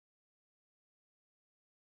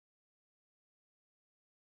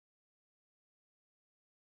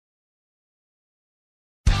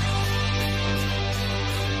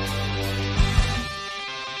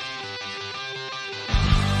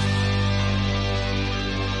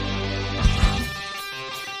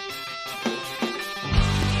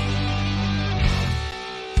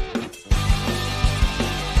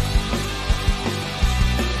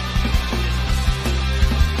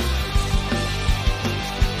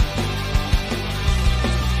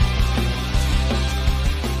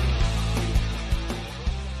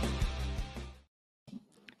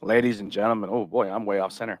Ladies and gentlemen, oh boy, I'm way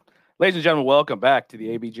off center. Ladies and gentlemen, welcome back to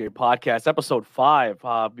the ABJ podcast, episode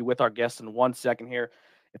 5. Be with our guest in 1 second here.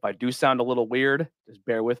 If I do sound a little weird, just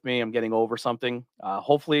bear with me. I'm getting over something.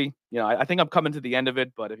 Hopefully, I think I'm coming to the end of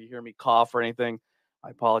it, but if you hear me cough or anything, I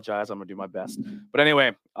apologize. I'm going to do my best. But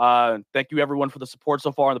anyway, thank you everyone for the support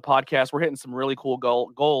so far on the podcast. We're hitting some really cool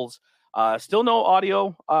goals. Still no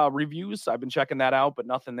audio reviews. I've been checking that out, but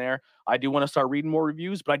nothing there. I do want to start reading more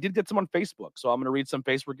reviews, but I did get some on Facebook. So I'm going to read some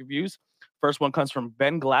Facebook reviews. First one comes from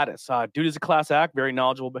Ben Gladys. Dude is a class act, very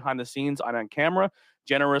knowledgeable behind the scenes and on camera,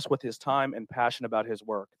 generous with his time and passionate about his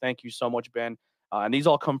work. Thank you so much, Ben. And these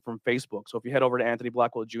all come from Facebook. So if you head over to Anthony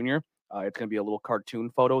Blackwell Jr., it's going to be a little cartoon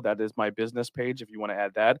photo. That is my business page if you want to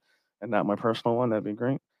add that and not my personal one. That'd be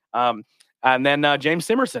great. And then James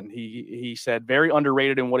Simerson, he said, very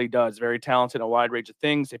underrated in what he does, very talented in a wide range of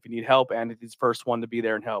things. If you need help, and he's the first one to be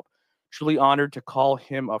there and help. Truly honored to call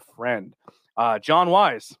him a friend. John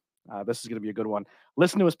Wise, this is going to be a good one.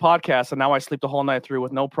 Listen to his podcast, and now I sleep the whole night through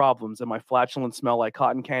with no problems, and my flatulence smell like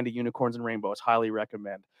cotton candy, unicorns, and rainbows. Highly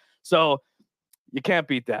recommend. So you can't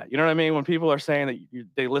beat that. You know what I mean? When people are saying that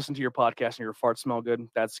they listen to your podcast and your farts smell good,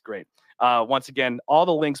 that's great. Once again, all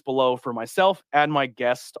the links below for myself and my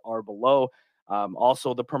guest are below.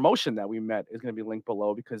 Also, the promotion that we met is going to be linked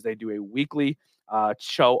below because they do a weekly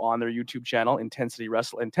show on their YouTube channel, Intensity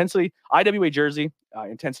IWA Jersey,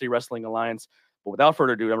 Intensity Wrestling Alliance. But without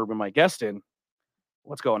further ado, I'm going to bring my guest in.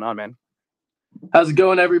 What's going on, man? How's it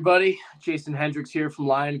going, everybody? Jason Hendrix here from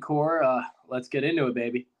Lion Core. Let's get into it,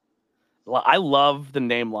 baby. I love the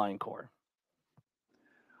name Lion Core.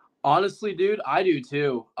 Honestly, dude, I do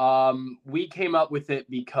too. We came up with it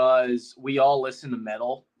because we all listen to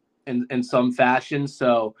metal in some fashion.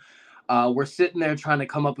 So we're sitting there trying to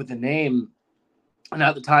come up with a name. And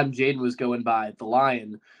at the time, Jaden was going by The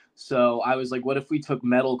Lion. So I was like, what if we took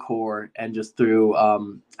metalcore and just threw,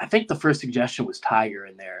 I think the first suggestion was Tiger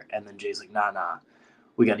in there. And then Jay's like, nah,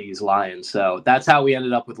 we got to use Lion. So that's how we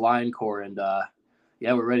ended up with Lion Core. And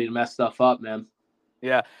yeah, we're ready to mess stuff up, man.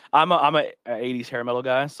 Yeah, I'm a 80s hair metal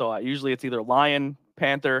guy, so usually it's either lion,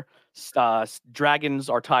 panther, dragons,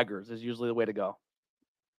 or tigers is usually the way to go.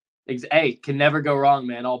 Hey, can never go wrong,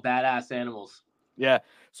 man. All badass animals. Yeah.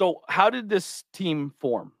 So how did this team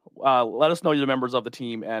form? Let us know the members of the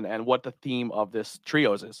team and what the theme of this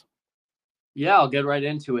trios is. Yeah, I'll get right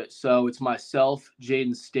into it. So it's myself,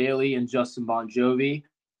 Jaden Staley, and Justin Bon Jovi.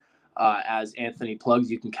 As Anthony plugs,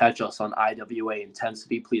 you can catch us on IWA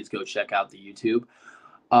Intensity. Please go check out the YouTube.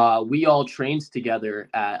 We all trained together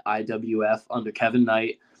at IWF under Kevin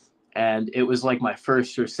Knight, and it was like my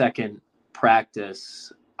first or second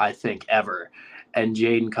practice, I think, ever. And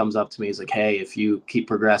Jaden comes up to me. He's like, hey, if you keep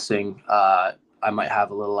progressing, I might have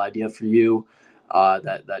a little idea for you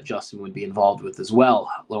that Justin would be involved with as well.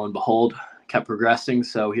 Lo and behold, kept progressing.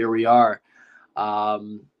 So here we are.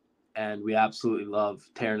 And we absolutely love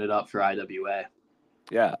tearing it up for IWA.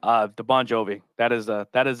 Yeah, the Bon Jovi. That is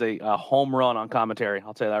a home run on commentary.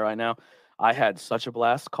 I'll tell you that right now. I had such a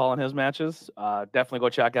blast calling his matches. Definitely go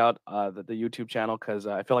check out the YouTube channel because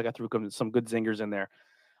I feel like I threw some good zingers in there.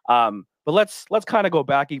 But let's kind of go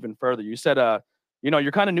back even further. You said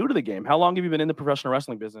you're kind of new to the game. How long have you been in the professional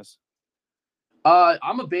wrestling business?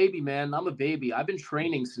 I'm a baby, man. I'm a baby. I've been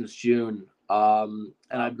training since June. And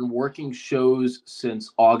I've been working shows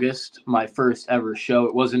since August. My first ever show,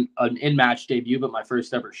 it wasn't an in-match debut, but my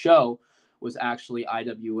first ever show was actually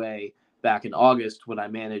IWA back in August when I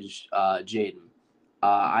managed Jaden.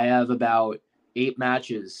 I have about 8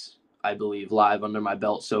 matches, I believe, live under my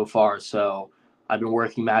belt so far. So I've been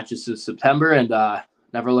working matches since September and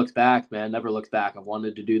never looked back, man. Never looked back. I've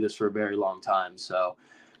wanted to do this for a very long time. So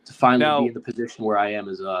to finally be in the position where I am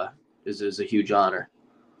is a huge honor.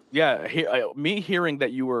 Yeah, me hearing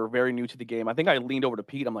that you were very new to the game, I think I leaned over to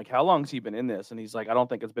Pete. I'm like, how long has he been in this? And he's like, I don't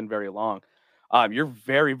think it's been very long. You're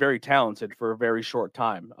very, very talented for a very short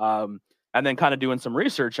time. And then kind of doing some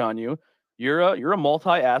research on you, you're a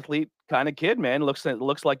multi-athlete kind of kid, man. It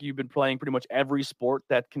looks like you've been playing pretty much every sport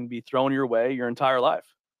that can be thrown your way your entire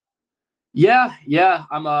life. Yeah.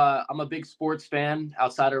 I'm a big sports fan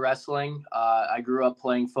outside of wrestling. I grew up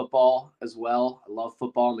playing football as well. I love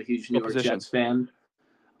football. I'm a huge New York Jets fan.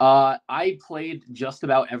 I played just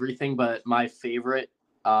about everything, but my favorite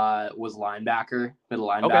was linebacker, middle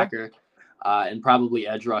linebacker, and probably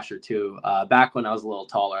edge rusher too. Back when I was a little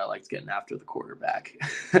taller, I liked getting after the quarterback.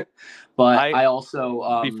 But I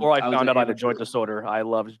also before I found out I had a joint disorder, I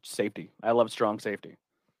loved safety. I loved strong safety.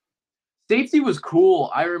 Safety was cool.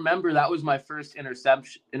 I remember that was my first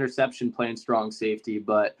interception playing strong safety,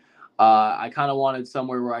 but I kind of wanted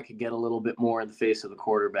somewhere where I could get a little bit more in the face of the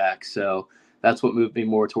quarterback. So that's what moved me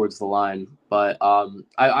more towards the line. But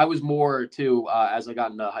I was more too, as I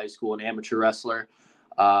got into high school, an amateur wrestler.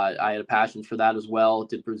 I had a passion for that as well.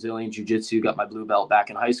 Did Brazilian jiu-jitsu, got my blue belt back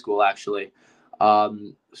in high school, actually.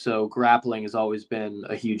 So grappling has always been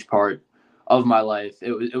a huge part of my life.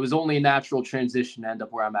 It was only a natural transition to end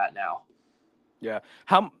up where I'm at now. Yeah.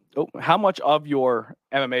 How much of your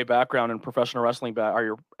MMA background and professional wrestling or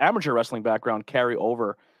your amateur wrestling background carry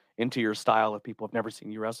over into your style if people have never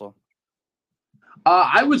seen you wrestle?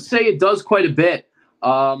 I would say it does quite a bit.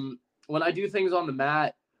 When I do things on the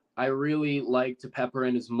mat, I really like to pepper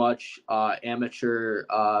in as much amateur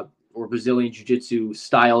or Brazilian jiu-jitsu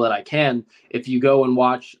style that I can. If you go and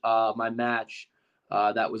watch my match,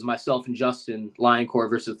 that was myself and Justin Lioncourt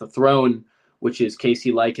versus The Throne, which is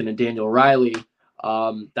Casey Lycan and Daniel Riley.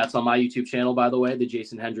 That's on my YouTube channel, by the way, the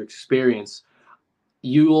Jason Hendrix Experience.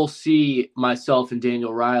 You will see myself and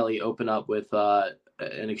Daniel Riley open up with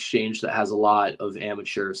an exchange that has a lot of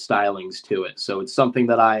amateur stylings to it. So it's something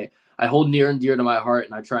that I hold near and dear to my heart,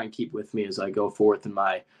 and I try and keep with me as I go forth in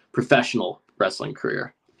my professional wrestling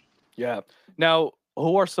career. Yeah. Now,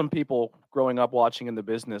 who are some people growing up watching in the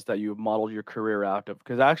business that you've modeled your career out of?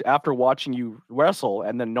 Because after watching you wrestle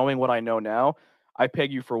and then knowing what I know now, I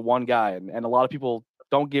peg you for one guy, and a lot of people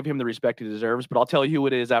don't give him the respect he deserves, but I'll tell you who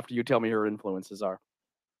it is after you tell me who your influences are.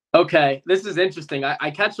 Okay, this is interesting. I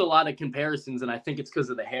catch a lot of comparisons, and I think it's because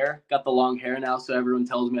of the hair. Got the long hair now, so everyone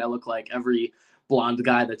tells me I look like every blonde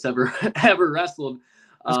guy that's ever wrestled.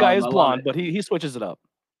 This guy is blonde, but he switches it up.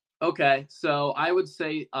 Okay, so I would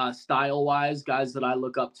say style-wise, guys that I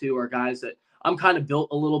look up to are guys that I'm kind of built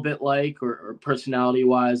a little bit like, or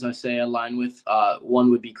personality-wise, I say I align with.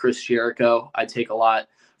 One would be Chris Jericho. I take a lot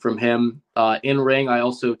from him. In ring, I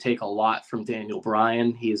also take a lot from Daniel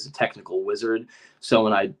Bryan. He is a technical wizard,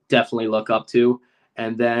 someone I definitely look up to.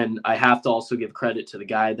 And then I have to also give credit to the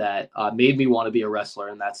guy that made me want to be a wrestler,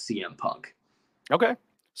 and that's CM Punk. Okay,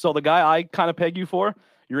 so the guy I kind of peg you for,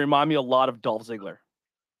 you remind me a lot of Dolph Ziggler.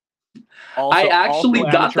 I actually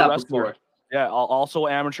got that wrestler. before. Yeah, also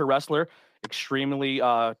amateur wrestler, extremely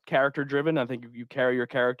character driven. I think you carry your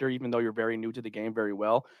character, even though you're very new to the game, very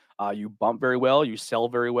well. You bump very well. You sell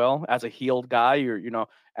very well. As a heel guy, you're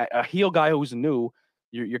a heel guy who's new.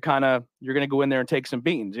 You're gonna go in there and take some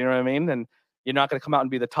beatings. You know what I mean? And you're not gonna come out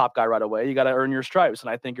and be the top guy right away. You got to earn your stripes. And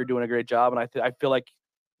I think you're doing a great job. And I feel like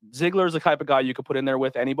Ziggler is the type of guy you could put in there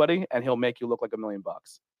with anybody, and he'll make you look like $1 million.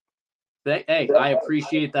 Hey, I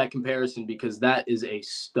appreciate that comparison because that is a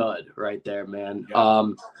stud right there, man. Yeah.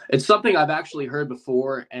 It's something I've actually heard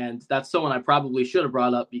before, and that's someone I probably should have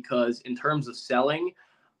brought up because in terms of selling,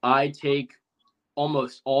 I take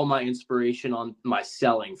almost all my inspiration on my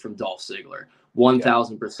selling from Dolph Ziggler,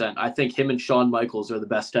 1,000%. I think him and Shawn Michaels are the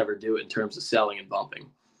best to ever do it in terms of selling and bumping.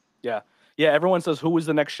 Yeah. Everyone says who was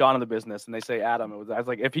the next Shawn in the business, and they say Adam. I was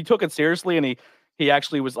like, if he took it seriously and he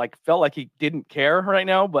actually was like felt like he didn't care right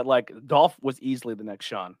now, but like Dolph was easily the next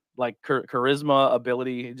Shawn. Like charisma,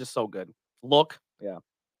 ability, just so good. Look, yeah.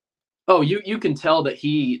 Oh, you can tell that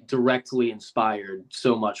he directly inspired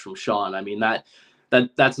so much from Shawn. I mean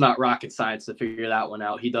that's not rocket science to figure that one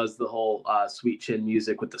out. He does the whole sweet chin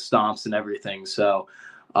music with the stomps and everything. So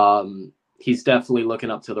he's definitely looking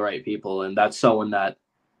up to the right people, and that's someone that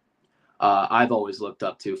I've always looked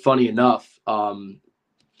up to. Funny enough,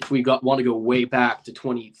 if we want to go way back to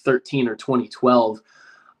 2013 or 2012,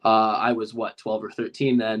 I was 12 or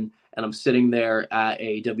 13 then, and I'm sitting there at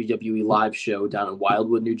a WWE live show down in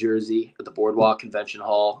Wildwood, New Jersey, at the Boardwalk Convention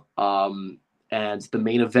Hall. And the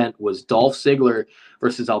main event was Dolph Ziggler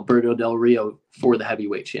versus Alberto Del Rio for the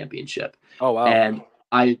heavyweight championship. Oh, wow. And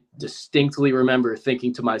I distinctly remember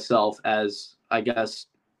thinking to myself, as I guess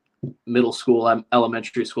middle school,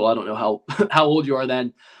 elementary school, I don't know how old you are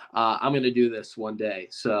then, I'm going to do this one day.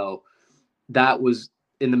 So that was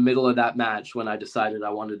in the middle of that match when I decided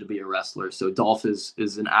I wanted to be a wrestler. So Dolph is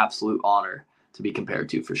an absolute honor to be compared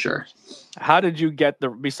to, for sure. How did you get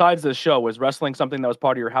besides the show, was wrestling something that was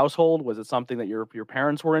part of your household? Was it something that your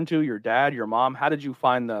parents were into, your dad, your mom? How did you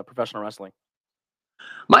find the professional wrestling?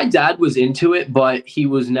 My dad was into it, but he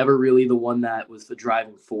was never really the one that was the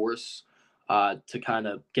driving force to kind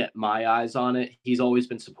of get my eyes on it. He's always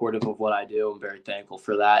been supportive of what I do. I'm very thankful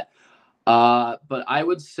for that. But I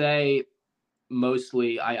would say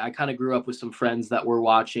mostly I kind of grew up with some friends that were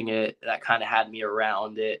watching it that kind of had me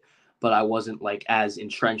around it, but I wasn't like as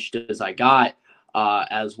entrenched as I got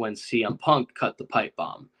as when CM Punk cut the pipe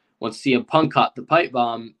bomb. When CM Punk cut the pipe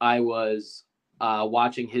bomb, I was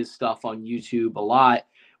watching his stuff on YouTube a lot,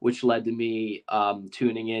 which led to me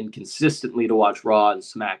tuning in consistently to watch Raw and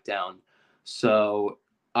SmackDown. So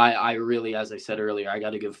I really, as I said earlier, I got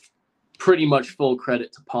to give pretty much full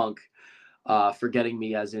credit to Punk for getting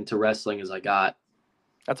me as into wrestling as I got.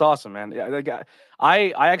 That's awesome, man. Yeah,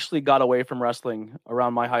 I actually got away from wrestling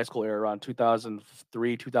around my high school era, around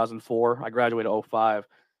 2003, 2004. I graduated 05,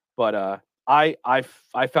 but I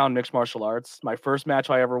found mixed martial arts. My first match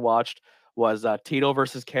I ever watched was Tito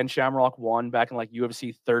versus Ken Shamrock 1 back in like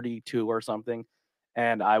UFC 32 or something,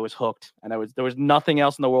 and I was hooked. And there was nothing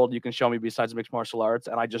else in the world you can show me besides mixed martial arts,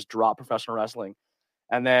 and I just dropped professional wrestling.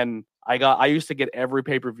 And then I used to get every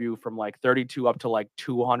pay-per-view from like 32 up to like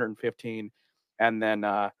 215. And then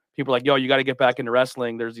people were like, yo, you got to get back into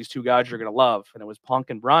wrestling. There's these two guys you're going to love. And it was Punk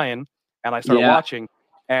and Brian. And I started watching.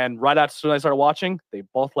 And right as soon as I started watching, they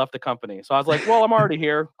both left the company. So I was like, well, I'm already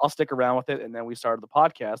here. I'll stick around with it. And then we started the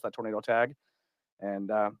podcast, that Tornado Tag.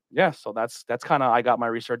 And yeah, so that's kind of, I got my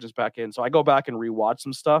resurgence back in. So I go back and rewatch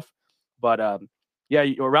some stuff. But yeah,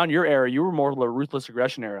 around your era, you were more of the Ruthless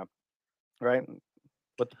Aggression era, right?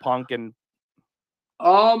 With the Punk and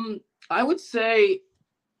I would say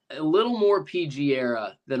a little more PG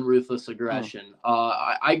era than Ruthless Aggression.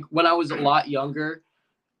 I when I was a lot younger,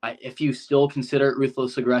 if you still consider it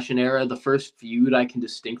Ruthless Aggression era, the first feud I can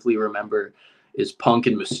distinctly remember is Punk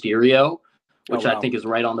and Mysterio, which I think is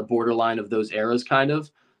right on the borderline of those eras, kind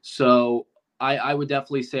of. So I would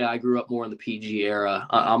definitely say I grew up more in the PG era.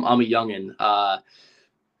 I'm a youngin.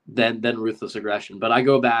 Than Ruthless Aggression. But I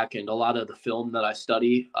go back, and a lot of the film that I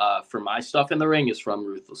study for my stuff in the ring is from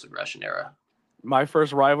Ruthless Aggression era. My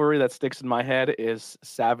first rivalry that sticks in my head is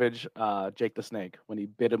Savage Jake the Snake. When he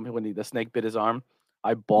bit him, the snake bit his arm,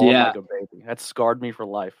 I bawled like a baby. That scarred me for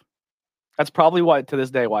life. That's probably why, to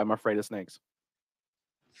this day, why I'm afraid of snakes.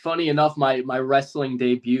 Funny enough, my wrestling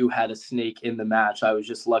debut had a snake in the match. I was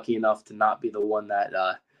just lucky enough to not be the one that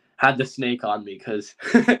had the snake on me, because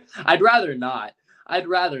I'd rather not,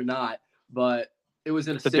 but it was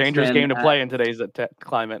in it's a dangerous game to play in today's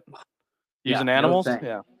climate. Using animals?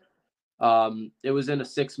 Yeah. It was in a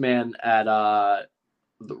 6-man at a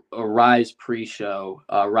Rise pre-show,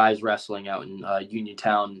 Rise Wrestling out in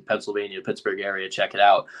Uniontown, Pennsylvania, Pittsburgh area. Check it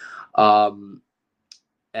out.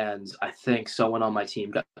 And I think someone on my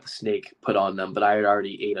team got the snake put on them, but I had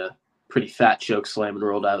already ate a pretty fat choke slam and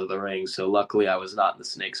rolled out of the ring. So luckily I was not in the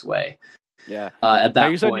snake's way. Yeah. At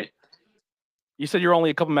that point. You said you're only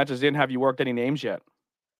a couple matches in. Have you worked any names yet?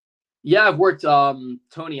 Yeah, I've worked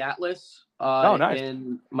Tony Atlas nice.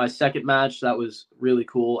 in my second match. That was really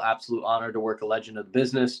cool. Absolute honor to work a legend of the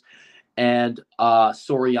business. And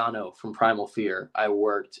Soriano from Primal Fear, I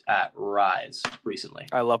worked at Rise recently.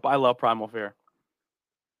 I love Primal Fear.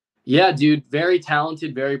 Yeah, dude, very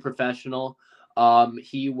talented, very professional.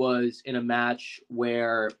 He was in a match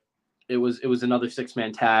where it was another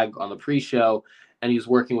 6-man tag on the pre-show, and he was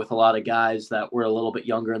working with a lot of guys that were a little bit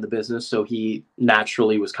younger in the business, so he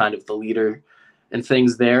naturally was kind of the leader and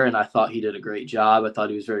things there, and I thought he did a great job. I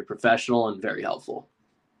thought he was very professional and very helpful.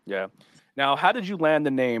 Yeah. Now, how did you land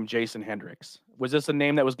the name Jason Hendrix? Was this a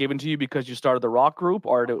name that was given to you because you started the rock group,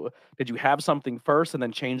 or did you have something first and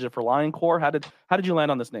then change it for Lioncore? How did you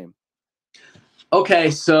land on this name?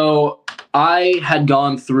 Okay, so I had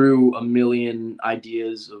gone through a million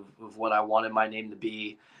ideas of what I wanted my name to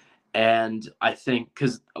be. And I think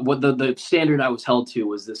because what the standard I was held to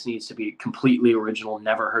was this needs to be completely original,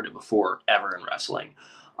 never heard it before, ever in wrestling.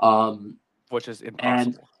 Which is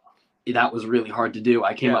impossible. And that was really hard to do.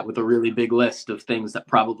 I came up with a really big list of things that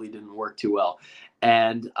probably didn't work too well.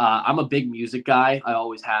 And I'm a big music guy. I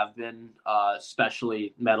always have been,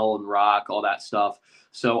 especially metal and rock, all that stuff.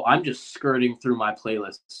 So I'm just skirting through my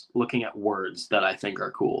playlists, looking at words that I think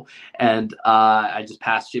are cool. And I just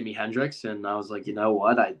passed Jimi Hendrix, and I was like, you know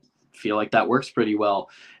what? I feel like that works pretty well.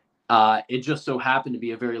 It just so happened to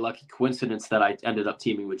be a very lucky coincidence that I ended up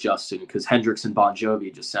teaming with Justin, because Hendrix and Bon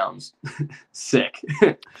Jovi just sounds sick.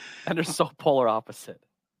 And they're so polar opposite.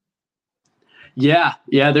 Yeah,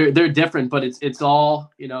 they're different, but it's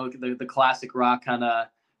all, the classic rock kind of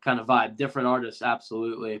vibe. Different artists,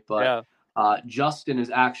 absolutely, but Justin is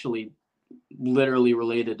actually literally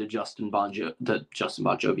related to John Bon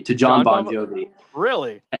Jovi.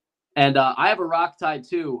 Really? And I have a rock tie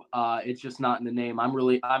too. It's just not in the name.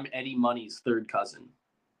 I'm Eddie Money's third cousin.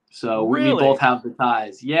 So we both have the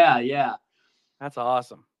ties. Yeah. That's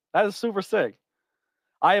awesome. That is super sick.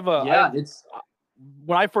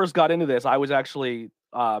 When I first got into this, I was actually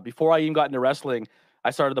before I even got into wrestling,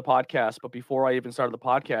 I started the podcast. But before I even started the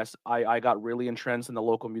podcast, I got really entrenched in the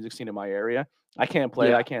local music scene in my area. I can't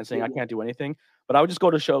play, I can't sing, I can't do anything. But I would just go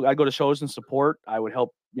to shows and support. I would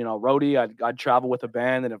help, roadie. I'd travel with a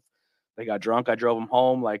band, and if they got drunk, I drove them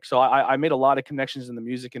home. So I made a lot of connections in the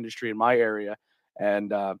music industry in my area,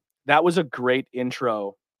 and that was a great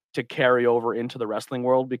intro to carry over into the wrestling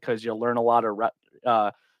world, because you'll learn a lot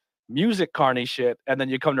of music carny shit, and then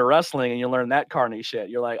you come to wrestling and you learn that carny shit.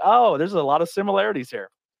 You're like, oh, there's a lot of similarities here.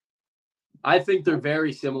 I think they're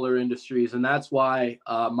very similar industries, and that's why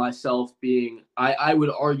myself being, I would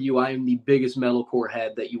argue I am the biggest metalcore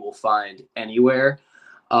head that you will find anywhere.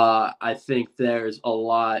 I think there's a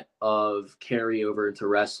lot of carryover into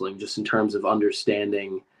wrestling just in terms of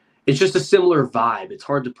understanding. It's just a similar vibe. It's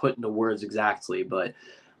hard to put into words exactly, but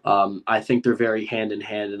I think they're very hand in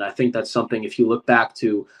hand. And I think that's something, if you look back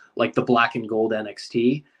to like the Black and Gold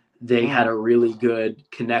NXT, they had a really good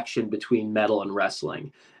connection between metal and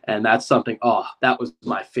wrestling. And that's something, that was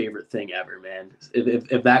my favorite thing ever, man.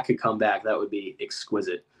 If that could come back, that would be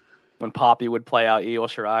exquisite. When Poppy would play out Io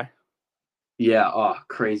Shirai. Yeah,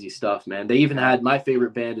 crazy stuff, man. They even had, my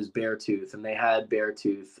favorite band is Beartooth, and they had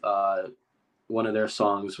Beartooth. One of their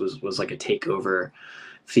songs was like a takeover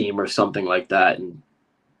theme or something like that, and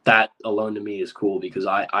that alone to me is cool because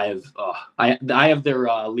I have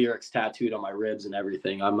their lyrics tattooed on my ribs and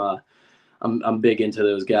everything. I'm big into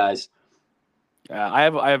those guys. I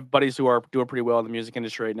have buddies who are doing pretty well in the music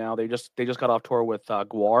industry right now. They just got off tour with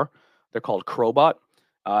Guar. They're called Crowbot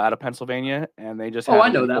out of Pennsylvania, and they just I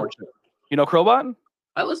know them. You know Crowbot?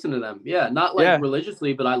 I listen to them. Yeah, not like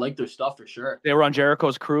religiously, but I like their stuff for sure. They were on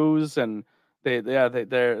Jericho's cruise, and they're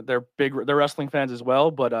big. They're wrestling fans as well.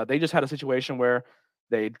 But they just had a situation where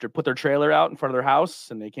they put their trailer out in front of their house,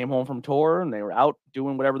 and they came home from tour, and they were out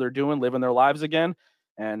doing whatever they're doing, living their lives again.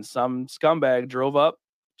 And some scumbag drove up,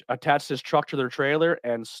 attached his truck to their trailer,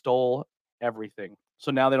 and stole everything.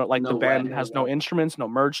 So now they don't the band has no instruments, no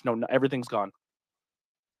merch, no everything's gone.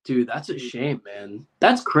 Dude, that's a shame, man.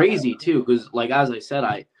 That's crazy too, because like as I said,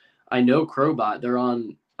 I know Crowbot. They're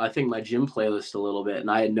on, I think, my gym playlist a little bit, and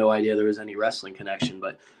I had no idea there was any wrestling connection.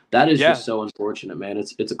 But that is just so unfortunate, man.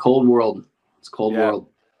 It's a cold world. It's a cold world.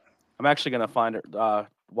 I'm actually gonna find it while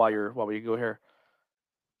we go here.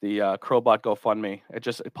 The Crowbot GoFundMe.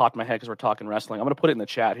 It popped in my head because we're talking wrestling. I'm gonna put it in the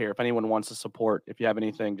chat here. If anyone wants to support, if you have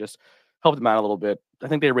anything, just help them out a little bit. I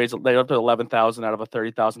think they up to $11,000 out of a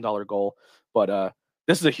 $30,000 goal, but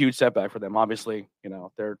this is a huge setback for them. Obviously,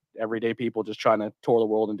 they're everyday people just trying to tour the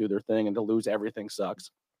world and do their thing, and to lose everything sucks.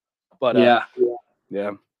 But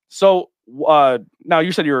yeah. So now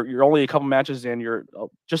you said you're only a couple matches in. You're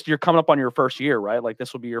coming up on your first year, right? Like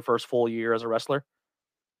this will be your first full year as a wrestler.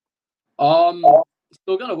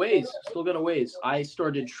 Still got a ways. I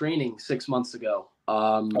started training 6 months ago.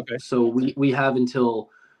 Okay. So we have until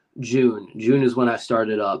June. June is when I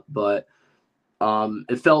started up, but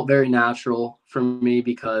it felt very natural for me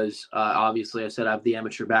because obviously I said I have the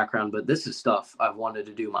amateur background, but this is stuff I've wanted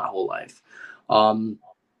to do my whole life.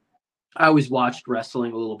 I always watched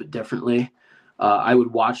wrestling a little bit differently. I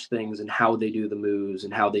would watch things and how they do the moves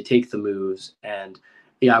and how they take the moves. And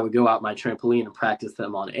I would go out my trampoline and practice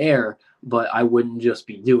them on air, but I wouldn't just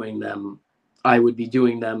be doing them. I would be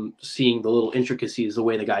doing them, seeing the little intricacies, the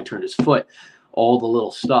way the guy turned his foot, all the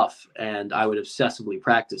little stuff. And I would obsessively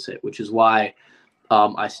practice it, which is why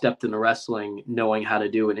I stepped into wrestling knowing how to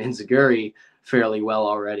do an enziguri fairly well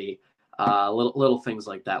already. Little things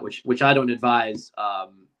like that, which I don't advise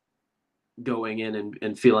going in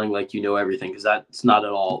and feeling like you know everything, because that's not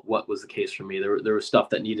at all what was the case for me. There was stuff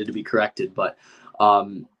that needed to be corrected, but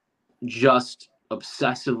just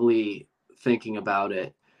obsessively thinking about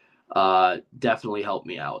it definitely helped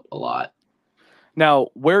me out a lot. Now,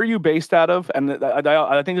 where are you based out of? And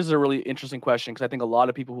I think this is a really interesting question, because I think a lot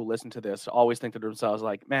of people who listen to this always think to themselves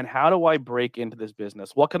like, man, how do I break into this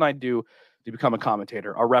business? What can I do to become a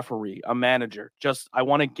commentator, a referee, a manager? I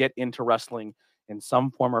want to get into wrestling in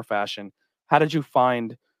some form or fashion. How did you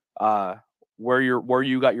find where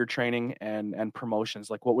you got your training and promotions?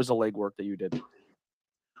 Like, what was the legwork that you did?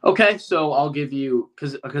 Okay, so I'll give you,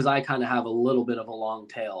 because I kind of have a little bit of a long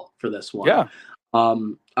tail for this one. Yeah.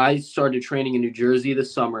 I started training in New Jersey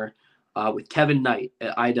this summer with Kevin Knight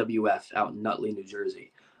at IWF out in Nutley, New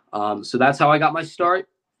Jersey. So that's how I got my start.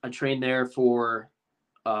 I trained there for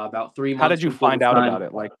about 3 months. How did you find out about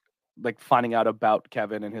it? Like finding out about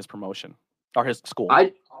Kevin and his promotion or his school?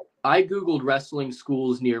 I Googled wrestling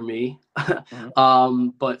schools near me. Mm-hmm.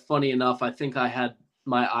 But funny enough, I think I had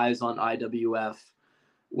my eyes on IWF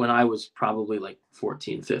when I was probably like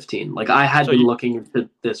 14, 15. Like I had been looking into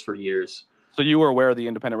this for years. So you were aware of the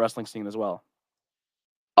independent wrestling scene as well?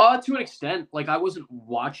 To an extent. Like I wasn't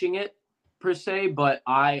watching it per se, but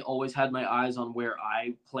I always had my eyes on where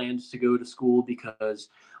I planned to go to school, because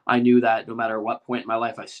I knew that no matter what point in my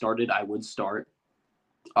life I started, I would start.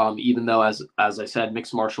 Even though, as I said,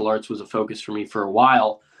 mixed martial arts was a focus for me for a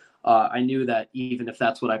while, I knew that even if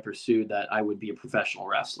that's what I pursued, that I would be a professional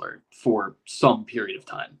wrestler for some period of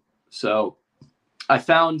time. So I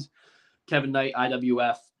found Kevin Knight,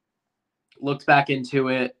 IWF. looked back into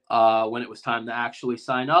it when it was time to actually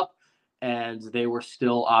sign up, and they were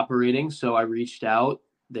still operating. So I reached out.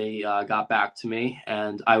 They got back to me,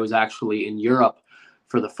 and I was actually in Europe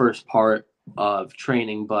for the first part of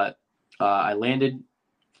training, but I landed,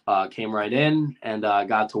 came right in, and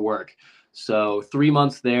got to work. So 3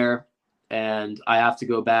 months there, and I have to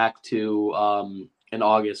go back to in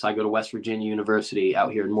August. I go to West Virginia University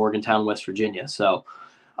out here in Morgantown, West Virginia. So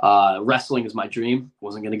wrestling is my dream.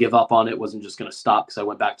 Wasn't going to give up on it. Wasn't just going to stop because I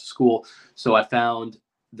went back to school. So I found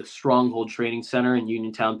the Stronghold Training Center in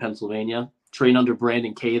Uniontown, Pennsylvania. Train under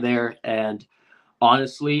Brandon K there. And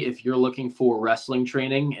honestly, if you're looking for wrestling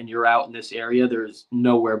training and you're out in this area, there's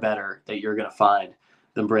nowhere better that you're going to find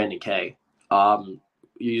than Brandon K.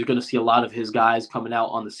 You're going to see a lot of his guys coming out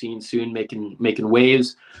on the scene soon, making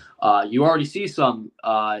waves. You already see some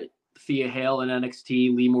Thea Hale in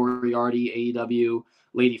NXT, Lee Moriarty, AEW,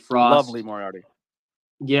 Lady Frost. Love Lee Moriarty.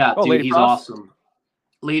 Yeah, dude, Lady he's Frost? awesome.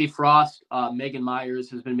 Lady Frost, Megan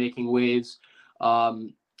Myers has been making waves.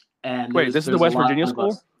 And Wait, this is the West Virginia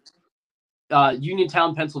school?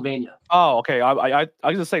 Uniontown, Pennsylvania. Oh, okay. I was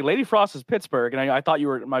gonna say Lady Frost is Pittsburgh, and I thought you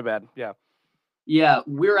were. My bad. Yeah. Yeah,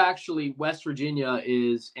 we're actually West Virginia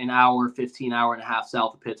is an hour, 15 hour and a half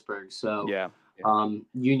south of Pittsburgh. So Yeah.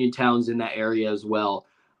 Uniontown's in that area as well.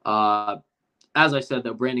 As I said,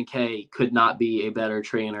 though, Brandon K could not be a better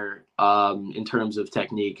trainer in terms of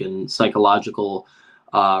technique and psychological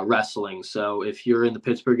wrestling. So if you're in the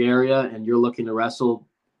Pittsburgh area and you're looking to wrestle,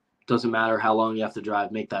 doesn't matter how long you have to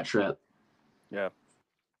drive, make that trip. Yeah.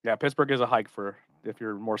 Pittsburgh is a hike for if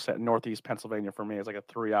you're more set northeast Pennsylvania. For me, it's like a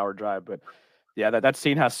 3-hour drive, but yeah, that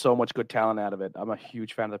scene has so much good talent out of it. I'm a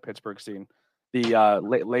huge fan of the Pittsburgh scene. The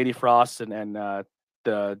Lady Frost and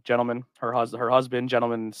the gentleman, her husband,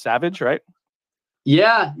 Gentleman Savage, right?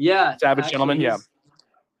 Yeah. Savage Actually, Gentleman, yeah.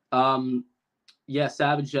 Yeah,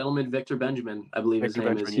 Savage Gentleman, Victor Benjamin, I believe his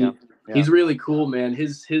name is. Yeah. He's really cool, man.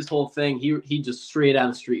 His whole thing, he just straight out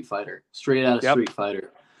of Street Fighter.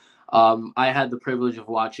 I had the privilege of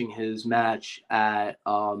watching his match at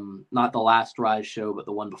not the last Rise show, but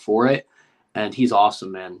the one before it. And he's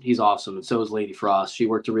awesome, man. He's awesome. And so is Lady Frost. She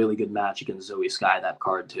worked a really good match against Zoe Sky, that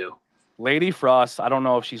card too. Lady Frost, I don't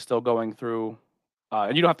know if she's still going through,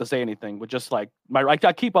 and you don't have to say anything, but just like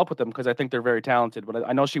I keep up with them because I think they're very talented. But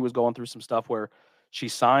I know she was going through some stuff where she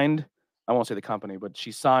signed. I won't say the company, but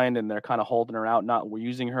she signed and they're kind of holding her out, not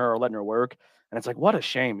using her or letting her work. And it's like, what a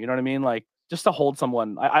shame. You know what I mean? Like just to hold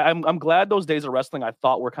someone. I'm glad those days of wrestling I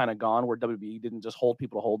thought were kind of gone, where WWE didn't just hold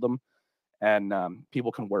people to hold them. And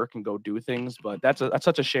people can work and go do things, but that's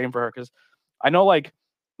such a shame for her because I know like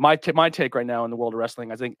my take right now in the world of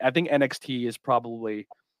wrestling, I think NXT is probably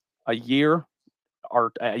a year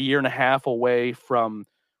or a year and a half away from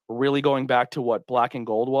really going back to what Black and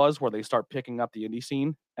Gold was, where they start picking up the indie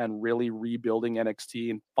scene and really rebuilding NXT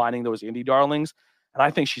and finding those indie darlings. And I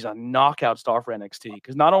think she's a knockout star for NXT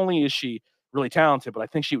because not only is she really talented, but I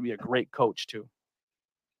think she would be a great coach too.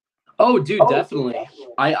 Oh, dude, definitely.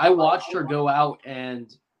 I watched her go out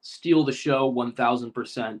and steal the show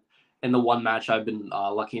 1,000% in the one match I've been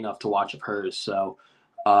lucky enough to watch of hers. So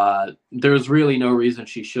there's really no reason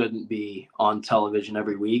she shouldn't be on television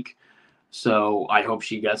every week. So I hope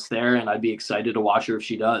she gets there, and I'd be excited to watch her if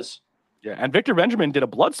she does. Yeah, and Victor Benjamin did a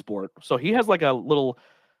blood sport. So he has like a little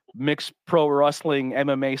mixed pro wrestling,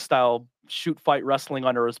 MMA style shoot fight wrestling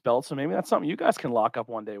under his belt. So maybe that's something you guys can lock up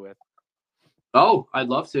one day with. Oh, I'd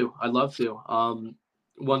love to.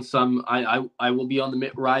 Once I will be on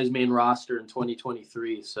the Rise main roster in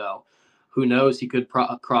 2023. So who knows? He could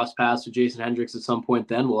cross paths with Jason Hendrix at some point.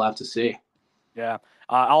 Then we'll have to see. Yeah.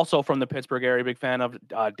 Also from the Pittsburgh area, big fan of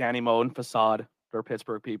Danny Moe and Facade. They're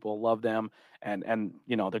Pittsburgh people. Love them. And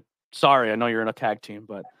you know, sorry, I know you're in a tag team,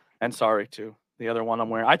 and sorry too. The other one I'm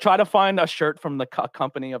wearing. I try to find a shirt from the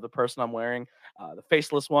company of the person I'm wearing, the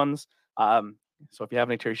faceless ones. So if you have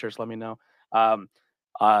any t-shirts, let me know.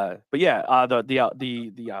 But yeah,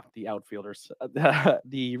 the outfielders,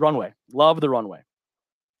 the Runway, love the Runway.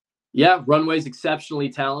 Yeah, Runway's exceptionally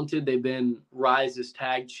talented. They've been Rise's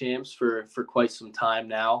tag champs for quite some time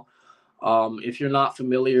now. If you're not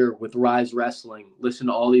familiar with Rise Wrestling, listen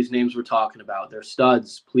to all these names we're talking about. They're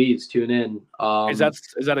studs. Please tune in. Is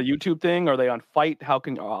that a YouTube thing? Are they on Fight? How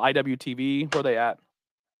can IWTV? Where are they at?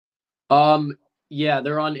 Yeah,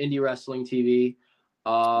 they're on Indie Wrestling TV.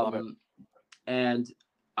 Love it. And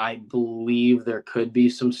I believe there could be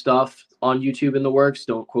some stuff on YouTube in the works.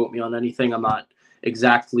 Don't quote me on anything. I'm not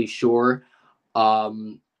exactly sure.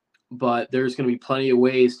 but there's going to be plenty of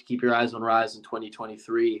ways to keep your eyes on Rise in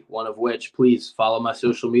 2023, one of which, please follow my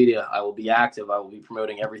social media. I will be active. I will be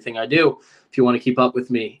promoting everything I do. If you want to keep up with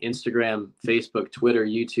me, Instagram, Facebook, Twitter,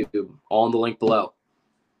 YouTube, all in the link below.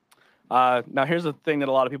 Now, here's the thing that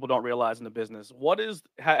a lot of people don't realize in the business.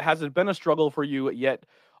 Has it been a struggle for you yet,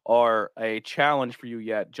 or a challenge for you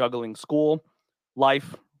yet, juggling school,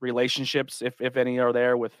 life, relationships, if any are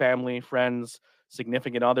there, with family, friends,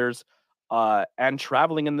 significant others, and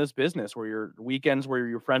traveling in this business where your weekends, where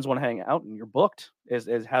your friends want to hang out and you're booked?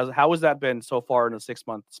 How has that been so far in a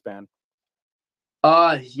 6-month span?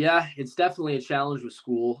 Yeah, it's definitely a challenge with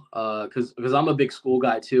school. Because I'm a big school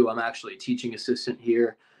guy too. I'm actually a teaching assistant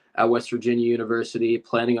here at West Virginia University,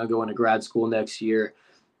 planning on going to grad school next year.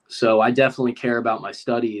 So I definitely care about my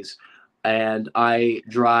studies, and I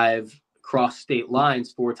drive cross state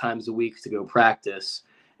lines 4 times a week to go practice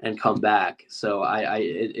and come back. So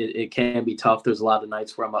it can be tough. There's a lot of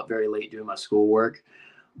nights where I'm up very late doing my schoolwork,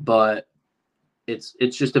 but it's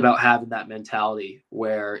just about having that mentality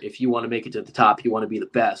where if you want to make it to the top, you want to be the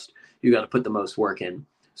best, you got to put the most work in.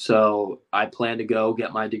 So I plan to go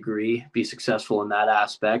get my degree, be successful in that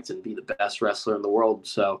aspect, and be the best wrestler in the world.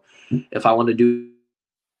 So if I want to do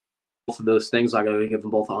both of those things, I got to give them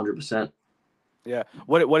both 100%. Yeah.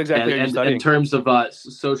 What exactly are you studying? In terms of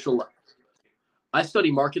social, I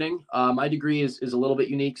study marketing. My degree is a little bit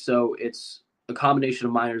unique. So it's a combination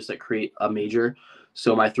of minors that create a major.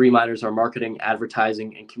 So my 3 minors are marketing,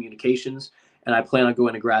 advertising, and communications. And I plan on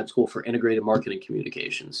going to grad school for integrated marketing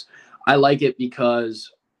communications. I like it because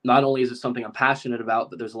not only is it something I'm passionate about,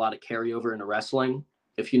 but there's a lot of carryover into wrestling.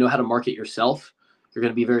 If you know how to market yourself, you're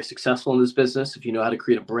going to be very successful in this business. If you know how to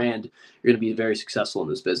create a brand, you're going to be very successful in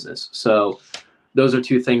this business. So those are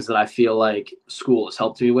 2 things that I feel like school has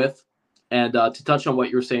helped me with. And to touch on what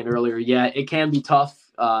you were saying earlier, yeah, it can be tough,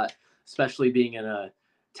 especially being in a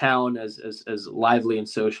town as lively and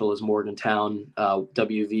social as Morgantown,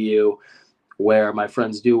 WVU, where my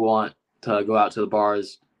friends do want to go out to the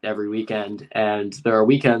bars every weekend. And there are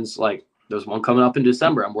weekends, like there's one coming up in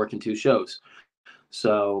December, I'm working 2 shows.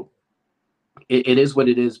 So it is what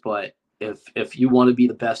it is. But if you want to be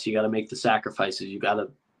the best, you got to make the sacrifices. You got to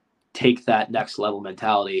take that next level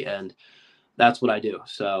mentality. And that's what I do.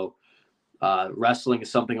 So wrestling is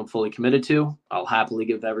something I'm fully committed to. I'll happily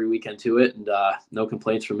give every weekend to it, and no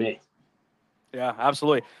complaints from me. Yeah,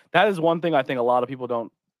 absolutely. That is one thing I think a lot of people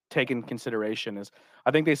don't take in consideration. Is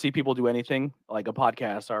I think they see people do anything like a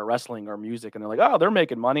podcast or wrestling or music, and they're like, oh, they're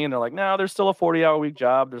making money. And they're like, no, there's still a 40-hour week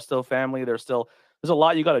job. There's still family. There's a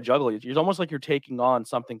lot you got to juggle. It's almost like you're taking on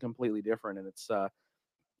something completely different. And it's a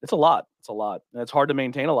lot. It's a lot. And it's hard to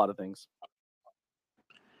maintain a lot of things.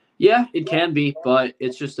 Yeah, it can be, but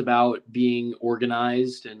it's just about being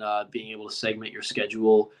organized and being able to segment your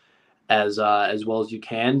schedule as well as you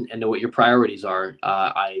can and know what your priorities are.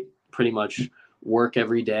 I pretty much work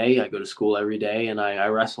every day. I go to school every day, and I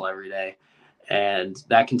wrestle every day. And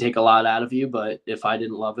that can take a lot out of you, but if I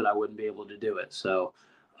didn't love it, I wouldn't be able to do it. So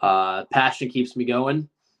passion keeps me going,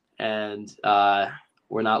 and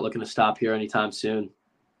we're not looking to stop here anytime soon.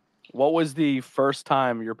 What was the first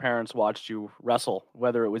time your parents watched you wrestle,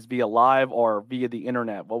 whether it was via live or via the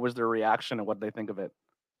internet? What was their reaction and what did they think of it?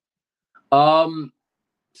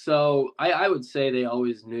 So I would say they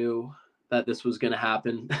always knew that this was going to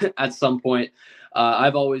happen at some point.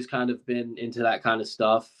 I've always kind of been into that kind of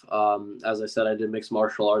stuff. As I said, I did mixed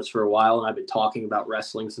martial arts for a while, and I've been talking about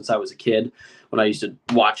wrestling since I was a kid when I used to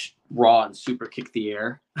watch Raw and Super Kick the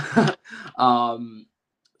Air.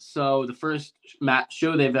 So the first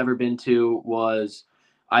show they've ever been to was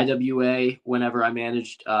IWA whenever I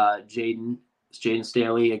managed Jaden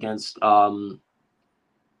Staley against Johnny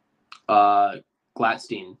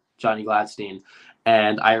Gladstein,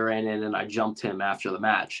 and I ran in and I jumped him after the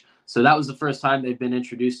match. So that was the first time they've been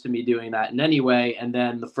introduced to me doing that in any way. And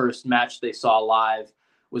then the first match they saw live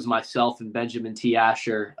was myself and Benjamin T.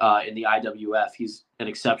 Asher in the IWF. He's an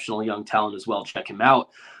exceptional young talent as well. Check him out.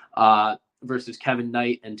 Versus Kevin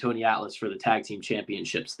Knight and Tony Atlas for the tag team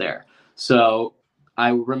championships there. So I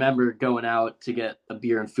remember going out to get a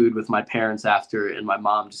beer and food with my parents after, and my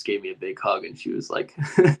mom just gave me a big hug, and she was like,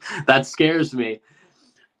 that scares me.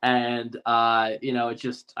 And, I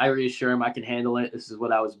reassure him I can handle it. This is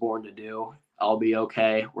what I was born to do. I'll be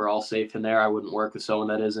okay. We're all safe in there. I wouldn't work with someone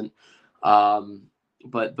that isn't.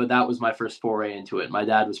 But that was my first foray into it. My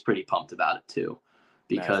dad was pretty pumped about it too,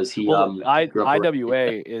 because he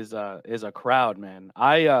IWA is a crowd, man.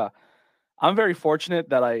 I'm very fortunate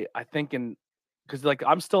that I think because like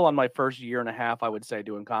I'm still on my first year and a half, I would say,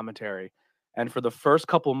 doing commentary. And for the first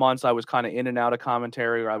couple months, I was kind of in and out of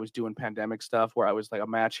commentary, or I was doing pandemic stuff where I was like a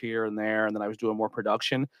match here and there, and then I was doing more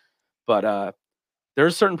production. But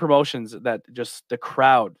there's certain promotions that just the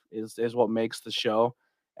crowd is what makes the show,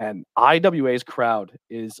 and IWA's crowd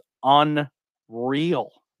is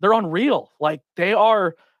unreal. They're unreal. Like they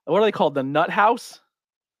are. What are they called? The Nut House.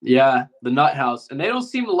 Yeah, the Nut House, and they don't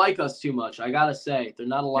seem to like us too much. I gotta say, they're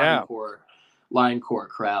not a line core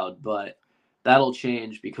crowd, but that'll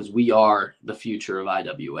change because we are the future of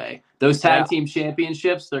IWA. Those tag team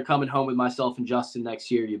championships, they're coming home with myself and Justin next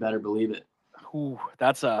year. You better believe it. Ooh,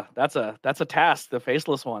 that's a task. The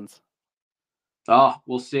faceless ones. Oh,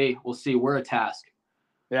 we'll see. We'll see. We're a task.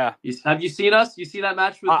 Yeah. Have you seen us? You see that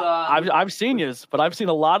match with? I've seen yous, but I've seen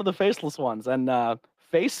a lot of the faceless ones, and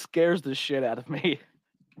Face scares the shit out of me.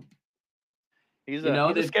 He's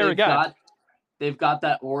a scary guy. They've got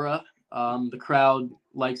that aura. The crowd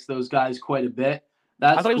likes those guys quite a bit.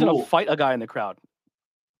 I thought he was gonna fight a guy in the crowd.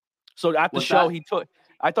 So at the show,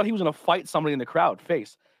 I thought he was gonna fight somebody in the crowd.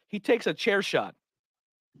 Face. He takes a chair shot,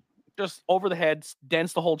 just over the head,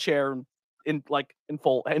 dents the whole chair in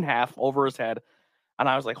half over his head, and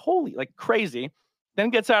I was like, holy, like crazy. Then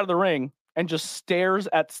gets out of the ring and just stares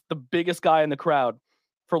at the biggest guy in the crowd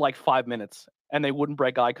for like 5 minutes, and they wouldn't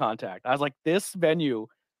break eye contact. I was like, this venue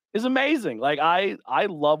is amazing. Like I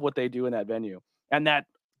love what they do in that venue, and that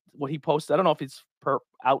what he posted. I don't know if it's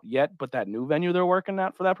out yet, but that new venue they're working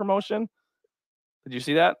at for that promotion. Did you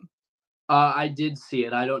see that? I did see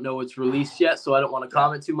it. I don't know it's released yet, so I don't want to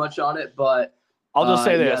comment too much on it. But I'll just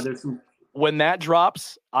say this: when that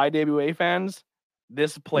drops, IWA fans,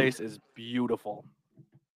 this place is beautiful.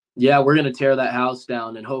 Yeah, we're going to tear that house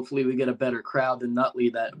down, and hopefully we get a better crowd than Nutley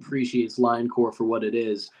that appreciates Linecore for what it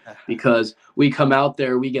is, because we come out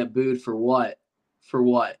there, we get booed for what? For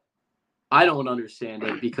what? I don't understand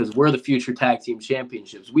it, because we're the future tag team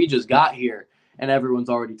championships. We just got here, and everyone's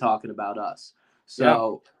already talking about us.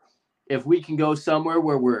 So if we can go somewhere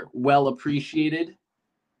where we're well appreciated,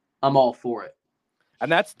 I'm all for it.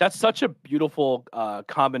 And that's such a beautiful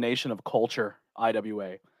combination of culture,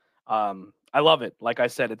 IWA. I love it. Like I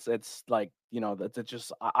said, it's like, it's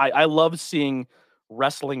just I love seeing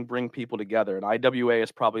wrestling bring people together, and IWA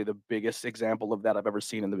is probably the biggest example of that I've ever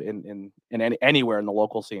seen anywhere in the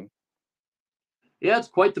local scene. Yeah, it's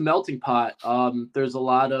quite the melting pot. There's a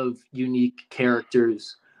lot of unique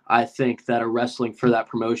characters, I think, that are wrestling for that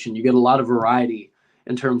promotion. You get a lot of variety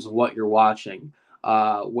in terms of what you're watching.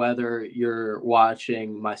 Whether you're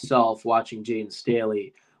watching myself, watching Jaden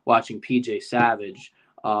Staley, watching PJ Savage,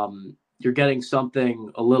 you're getting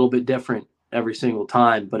something a little bit different every single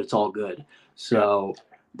time, but it's all good. So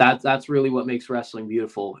that's really what makes wrestling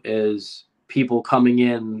beautiful, is people coming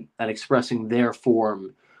in and expressing their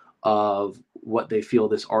form of what they feel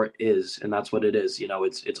this art is. And that's what it is.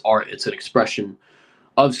 It's art. It's an expression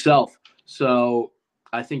of self. So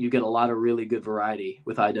I think you get a lot of really good variety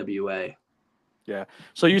with IWA. Yeah.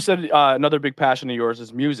 So you said another big passion of yours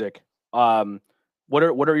is music. What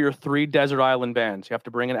are your 3 desert island bands? You have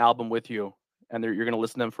to bring an album with you, and you're going to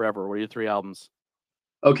listen to them forever. What are your 3 albums?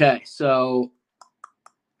 Okay, so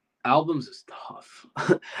albums is tough.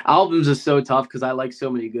 Albums is so tough because I like so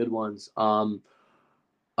many good ones.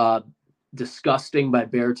 Disgusting by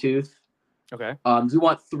Beartooth. Okay. Do you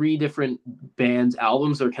want 3 different bands'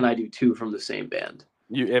 albums, or can I do 2 from the same band?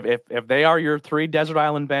 If they are your 3 desert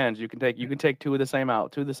island bands, you can take 2 of the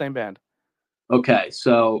same band. Okay,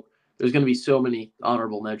 so there's going to be so many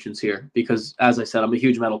honorable mentions here because, as I said, I'm a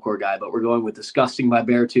huge metalcore guy, but we're going with Disgusting by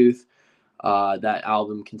Beartooth. That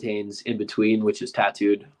album contains In Between, which is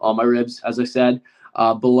tattooed on my ribs, as I said.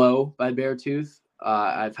 Below by Beartooth.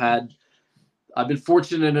 I've been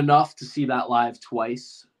fortunate enough to see that live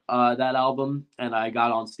twice, that album, and I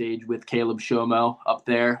got on stage with Caleb Shomo up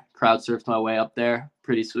there, crowd surfed my way up there.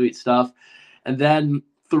 Pretty sweet stuff. And then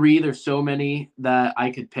 3, there's so many that I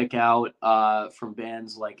could pick out from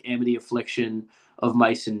bands like Amity Affliction, Of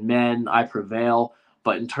Mice and Men, I Prevail.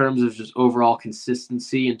 But in terms of just overall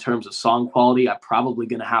consistency, in terms of song quality, I'm probably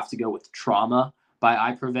going to have to go with Trauma by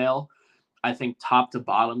I Prevail. I think top to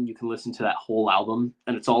bottom, you can listen to that whole album,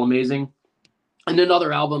 and it's all amazing. And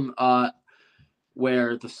another album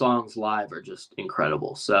where the songs live are just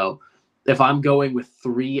incredible. So if I'm going with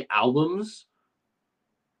 3 albums,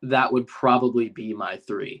 that would probably be my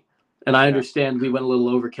 3. And I understand we went a little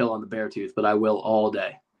overkill on the Beartooth, but I will all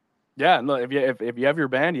day. Yeah, no, if you have your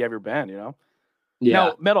band, you have your band, Yeah.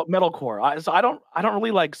 Now, metalcore. I don't really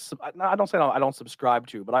like. I don't say I don't subscribe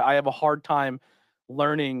to, but I have a hard time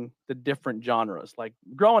learning the different genres. Like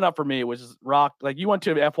growing up for me, it was rock. Like you went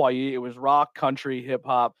to FYE, it was rock, country, hip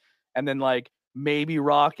hop, and then like maybe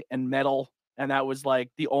rock and metal, and that was like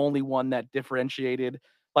the only one that differentiated.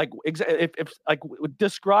 Like if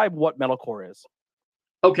describe what metalcore is.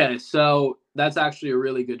 Okay, so That's actually a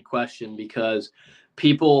really good question because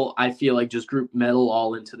people, I feel like, just group metal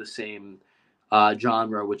all into the same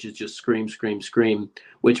genre, which is just scream, scream, scream,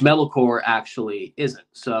 which metalcore actually isn't.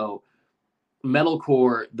 So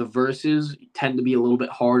metalcore, the verses tend to be a little bit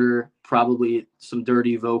harder, probably some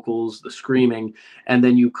dirty vocals, the screaming, and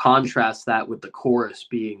then you contrast that with the chorus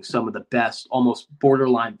being some of the best, almost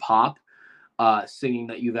borderline pop singing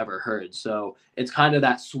that you've ever heard. So it's kind of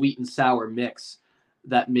that sweet and sour mix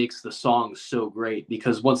that makes the song so great,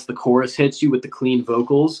 because once the chorus hits you with the clean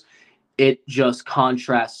vocals, it just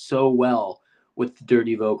contrasts so well with the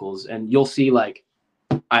dirty vocals. And you'll see, like,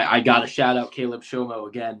 I got to shout out Caleb Shomo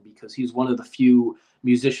again, because he's one of the few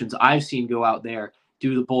musicians I've seen go out there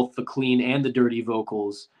do both the clean and the dirty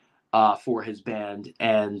vocals for his band,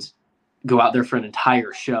 and go out there for an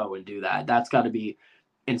entire show and do that. That's got to be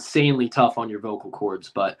insanely tough on your vocal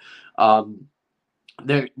cords. But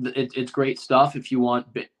it's great stuff. If you want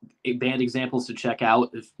band examples to check out,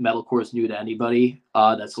 if metalcore is new to anybody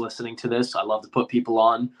that's listening to this, I love to put people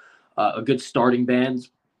on. A good starting band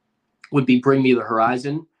would be Bring Me the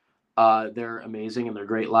Horizon. They're amazing and they're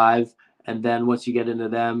great live. And then once you get into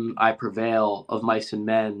them, I Prevail, Of Mice and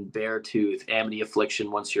Men, Beartooth, Amity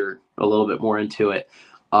Affliction, once you're a little bit more into it.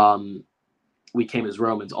 We Came as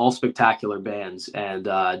Romans, all spectacular bands, and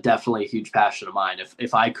definitely a huge passion of mine.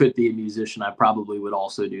 If I could be a musician, I probably would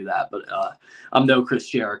also do that. But I'm no Chris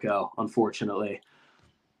Jericho, unfortunately.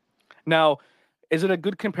 Now, is it a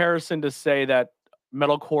good comparison to say that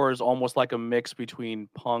metalcore is almost like a mix between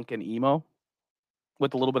punk and emo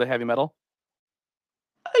with a little bit of heavy metal?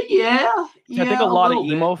 Yeah. I think a lot of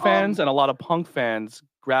emo fans and a lot of punk fans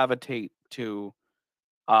gravitate to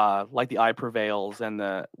like the I Prevails and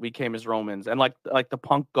the We Came as Romans and like the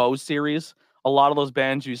Punk Goes series. A lot of those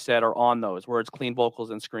bands you said are on those, where it's clean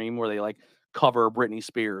vocals and scream, where they like cover Britney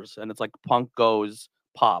Spears, and it's like Punk Goes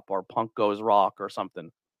pop or Punk Goes rock or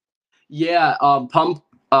something. Yeah,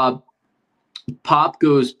 Pop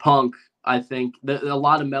Goes Punk. I think a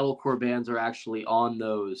lot of metalcore bands are actually on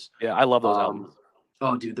those. Yeah, I love those albums.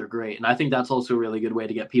 Oh, dude, they're great. And I think that's also a really good way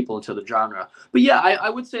to get people into the genre. But yeah, I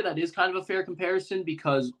would say that is kind of a fair comparison,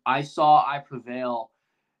 because I saw I Prevail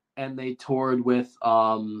and they toured with,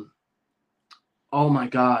 oh my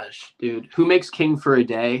gosh, dude, who makes King for a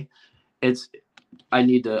Day? I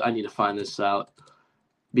need to find this out,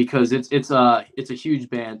 because it's a huge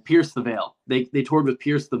band. Pierce the Veil. They toured with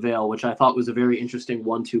Pierce the Veil, which I thought was a very interesting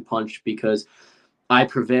 1-2 punch, because I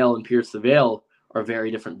Prevail and Pierce the Veil are very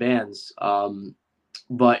different bands.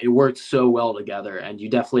 But it worked so well together, and you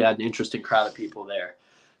definitely had an interesting crowd of people there.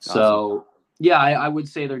 So, awesome. Yeah, I would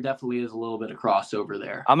say there definitely is a little bit of crossover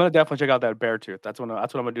there. I'm gonna definitely check out that Beartooth. That's what I'm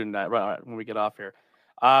gonna do tonight, right when we get off here.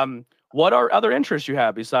 What are other interests you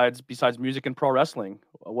have besides music and pro wrestling?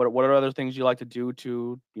 What are other things you like to do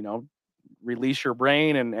to, release your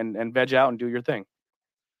brain and veg out and do your thing?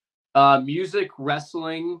 Music,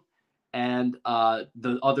 wrestling, and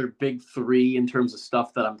the other big three in terms of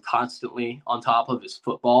stuff that I'm constantly on top of is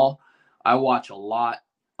football. I watch a lot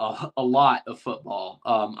of football.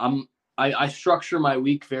 I structure my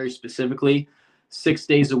week very specifically, 6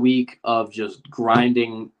 days a week of just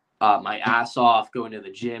grinding my ass off, going to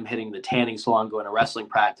the gym, hitting the tanning salon, going to wrestling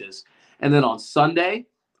practice. And then on Sunday,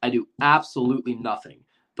 I do absolutely nothing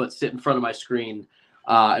but sit in front of my screen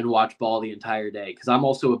and watch ball the entire day. Because I'm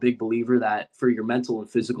also a big believer that for your mental and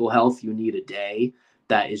physical health, you need a day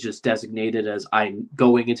that is just designated as I'm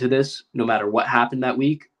going into this no matter what happened that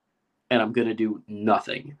week, and I'm going to do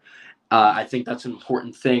nothing. I think that's an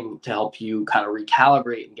important thing to help you kind of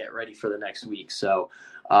recalibrate and get ready for the next week. So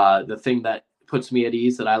the thing that puts me at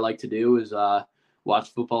ease that I like to do is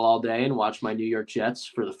watch football all day and watch my New York Jets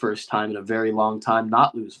for the first time in a very long time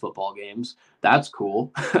not lose football games. That's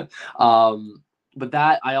cool. But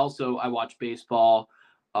that I watch baseball.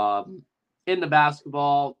 In the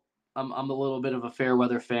basketball, I'm a little bit of a fair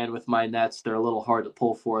weather fan with my Nets. They're a little hard to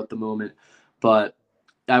pull for at the moment, but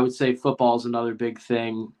I would say football is another big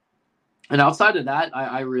thing. And outside of that,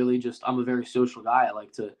 I really I'm a very social guy. I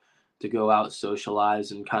like to go out,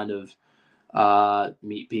 socialize, and kind of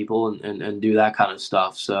meet people and do that kind of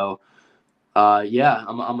stuff. So yeah,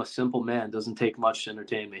 I'm a simple man. Doesn't take much to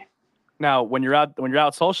entertain me. Now, when you're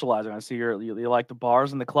out socializing, I see you like the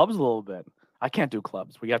bars and the clubs a little bit. I can't do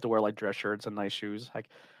clubs. We have to wear like dress shirts and nice shoes. Like,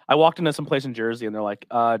 I walked into some place in Jersey and they're like,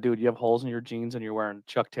 dude, you have holes in your jeans and you're wearing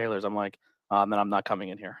Chuck Taylors. I'm like, then I'm not coming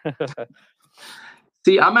in here.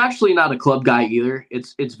 See, I'm actually not a club guy either.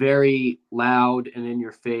 It's very loud and in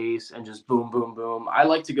your face and just boom, boom, boom. I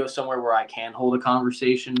like to go somewhere where I can hold a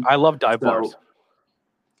conversation. I love dive bars.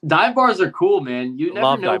 Dive bars are cool, man. You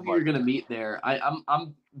never know who you're going to meet there.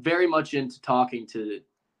 I'm very much into talking to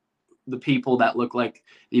the people that look like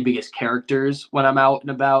the biggest characters when I'm out and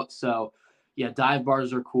about. So yeah, dive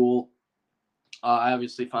bars are cool. I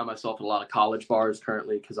obviously find myself at a lot of college bars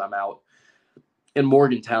currently because I'm out in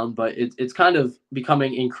Morgantown, but it's kind of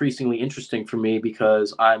becoming increasingly interesting for me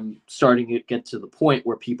because I'm starting to get to the point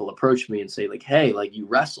where people approach me and say like, hey, like you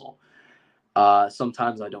wrestle.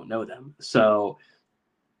 Sometimes I don't know them. So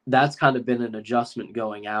that's kind of been an adjustment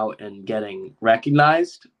going out and getting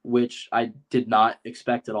recognized, which I did not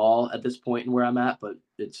expect at all at this point in where I'm at, but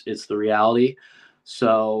it's the reality.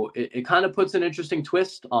 So it kind of puts an interesting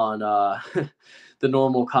twist on the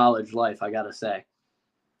normal college life, I gotta say.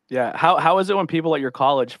 Yeah. How is it when people at your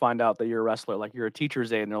college find out that you're a wrestler? Like you're a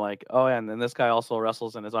teacher's aide and they're like, oh, and then this guy also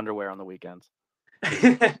wrestles in his underwear on the weekends.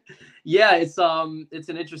 Yeah, it's an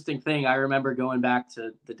interesting thing. I remember going back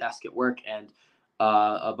to the desk at work and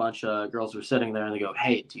a bunch of girls were sitting there and they go,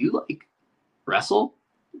 hey, do you like wrestle?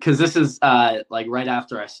 Because this is like right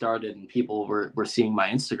after I started and people were seeing my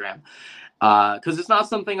Instagram. Because it's not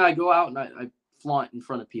something I go out and I flaunt in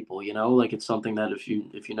front of people, you know, like it's something that if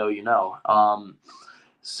you know, you know.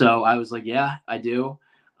 So I was like, yeah, I do.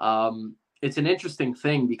 It's an interesting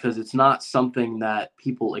thing because it's not something that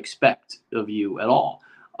people expect of you at all.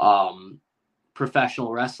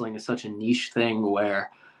 Professional wrestling is such a niche thing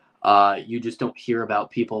where you just don't hear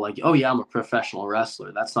about people like, oh yeah, I'm a professional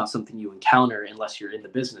wrestler. That's not something you encounter unless you're in the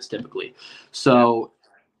business typically. So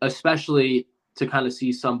especially to kind of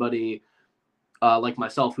see somebody like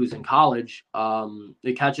myself who's in college,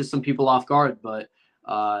 it catches some people off guard, but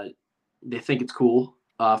they think it's cool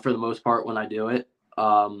for the most part when I do it.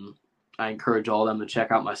 I encourage all of them to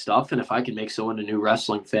check out my stuff. And if I can make someone a new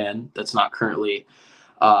wrestling fan that's not currently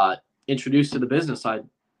introduced to the business, I'm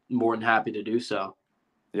more than happy to do so.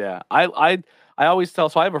 Yeah, I always tell.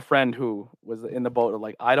 So I have a friend who was in the boat of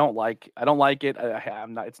like, I don't like it.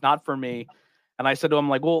 I'm not. It's not for me. And I said to him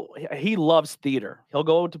like, well, he loves theater. He'll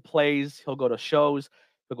go to plays. He'll go to shows.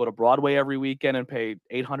 He'll go to Broadway every weekend and pay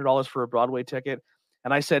 $800 for a Broadway ticket.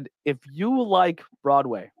 And I said, if you like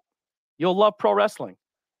Broadway, you'll love pro wrestling.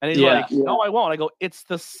 And he's Yeah. like, no, I won't. I go, it's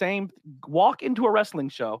the same. Walk into a wrestling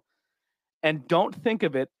show and don't think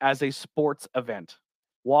of it as a sports event.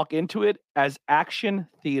 Walk into it as action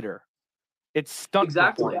theater. It's stunt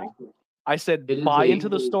Exactly. performing. I said, It is buy into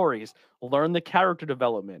the stories, learn the character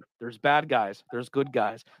development. There's bad guys, there's good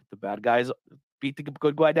guys. The bad guys beat the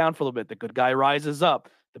good guy down for a little bit. The good guy rises up.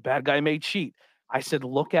 The bad guy may cheat. I said,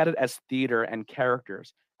 look at it as theater and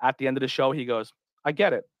characters. At the end of the show, he goes, I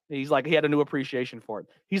get it. He's like, he had a new appreciation for it.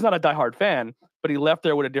 He's not a diehard fan, but he left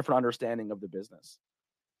there with a different understanding of the business.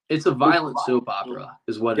 It's a violent soap opera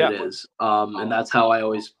is what Yeah. it is. And that's how I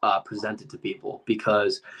always present it to people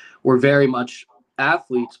because we're very much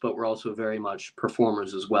athletes, but we're also very much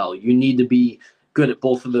performers as well. You need to be good at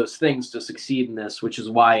both of those things to succeed in this, which is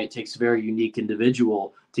why it takes a very unique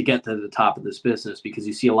individual to get to the top of this business because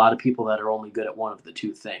you see a lot of people that are only good at one of the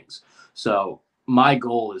two things. So my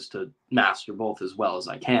goal is to master both as well as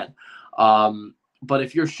I can. But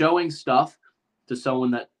if you're showing stuff to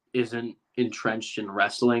someone that isn't entrenched in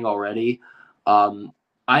wrestling already,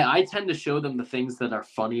 I tend to show them the things that are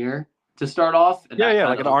funnier to start off. And yeah,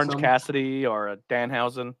 like an Orange Cassidy or a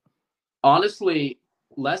Danhausen. Honestly,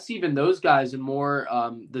 less even those guys and more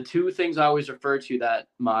the two things I always refer to that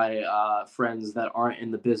my friends that aren't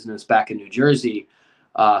in the business back in New Jersey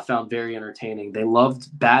found very entertaining. They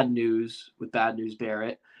loved Bad News with Bad News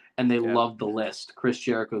Barrett, and they loved The List, Chris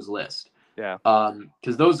Jericho's List. Yeah.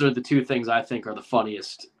 Because those are the two things I think are the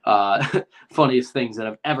funniest things that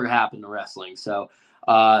have ever happened to wrestling. So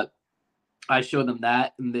I show them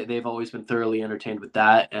that, and they've always been thoroughly entertained with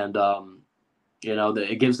that. And,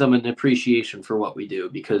 it gives them an appreciation for what we do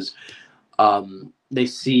because they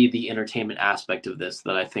see the entertainment aspect of this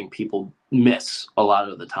that I think people miss a lot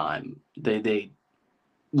of the time. They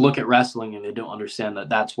look at wrestling and they don't understand that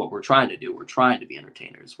that's what we're trying to do. We're trying to be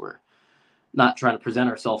entertainers. We're not trying to present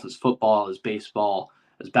ourselves as football, as baseball,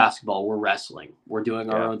 as basketball. We're wrestling. We're doing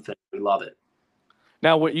our own thing. We love it.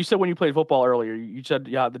 Now, what you said when you played football earlier, you said,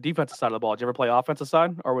 the defensive side of the ball. Did you ever play offensive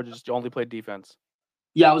side, or would you just only play defense?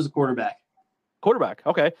 Yeah, I was a quarterback. Quarterback.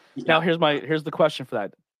 Okay. Yeah. Now here's the question for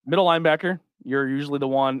that. Middle linebacker, you're usually the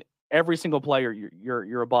one. Every single player,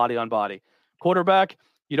 you're a body on body. Quarterback,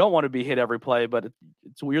 you don't want to be hit every play, but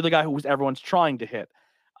you're the guy who everyone's trying to hit.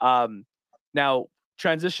 Now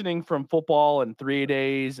transitioning from football and 3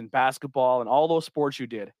 days and basketball and all those sports you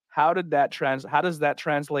did, how does that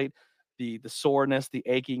translate the soreness, the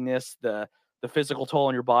achingness, the physical toll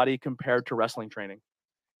on your body compared to wrestling training?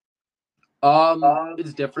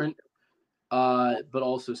 It's different, but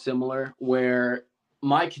also similar, where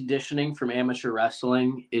my conditioning from amateur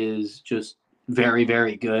wrestling is just very,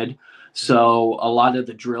 very good. So a lot of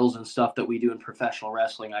the drills and stuff that we do in professional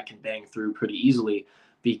wrestling, I can bang through pretty easily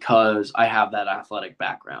because I have that athletic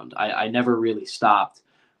background. I never really stopped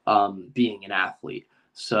being an athlete.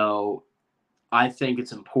 So I think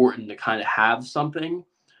it's important to kind of have something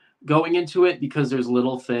going into it, because there's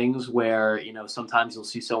little things where, sometimes you'll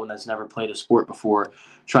see someone that's never played a sport before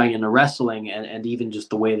trying into wrestling, and even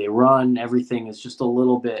just the way they run, everything is just a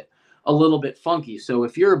little bit funky. So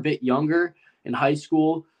if you're a bit younger in high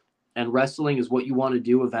school and wrestling is what you want to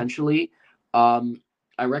do eventually,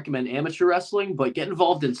 I recommend amateur wrestling, but get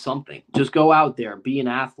involved in something. Just go out there, be an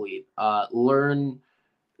athlete, learn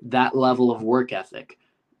that level of work ethic,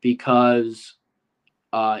 because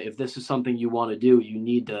if this is something you want to do, you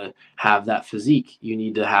need to have that physique. You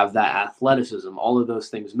need to have that athleticism. All of those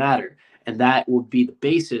things matter. And that will be the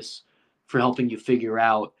basis for helping you figure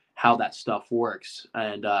out how that stuff works,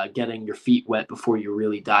 and getting your feet wet before you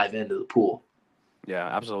really dive into the pool. Yeah,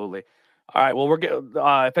 absolutely. All right.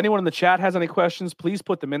 Well, if anyone in the chat has any questions, please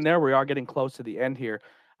put them in there. We are getting close to the end here.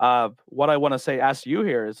 What I want to ask you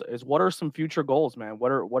here is what are some future goals, man?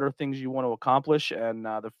 What are things you want to accomplish, and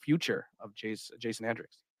the future of Jason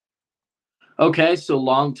Hendrix? Okay, so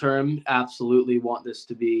long term, absolutely want this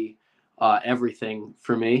to be everything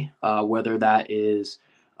for me, whether that is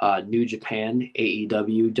New Japan,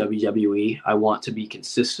 AEW, WWE. I want to be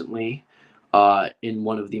consistently in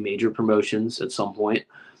one of the major promotions at some point.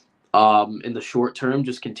 In the short term,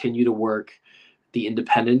 just continue to work the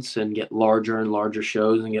independents and get larger and larger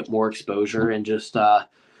shows and get more exposure, and just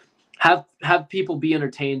have people be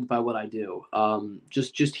entertained by what I do.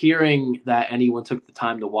 Just hearing that anyone took the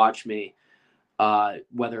time to watch me,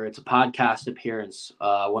 whether it's a podcast appearance,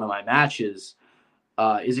 one of my matches,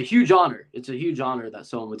 is a huge honor. It's a huge honor that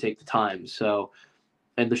someone would take the time. So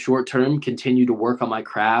in the short term, continue to work on my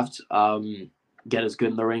craft, get as good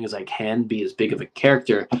in the ring as I can, be as big of a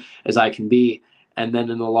character as I can be. And then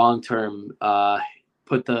in the long term,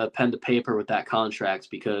 put the pen to paper with that contract,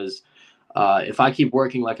 because if I keep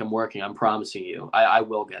working like I'm working, I'm promising you, I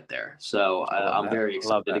will get there. So I'm very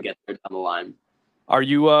excited to get there down the line. Are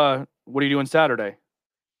you, what are you doing Saturday?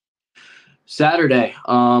 Saturday.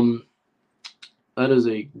 That is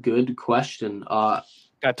a good question.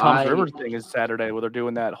 Got Tom's Rivers thing is Saturday, where they're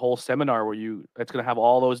doing that whole seminar where it's going to have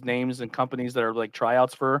all those names and companies that are like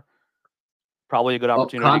tryouts for. Probably a good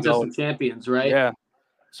opportunity. Contest of Champions, right? Yeah.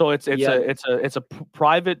 So it's a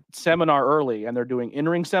private seminar early, and they're doing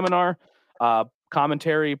in-ring seminar,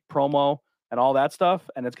 commentary, promo, and all that stuff,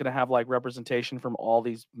 and it's going to have like representation from all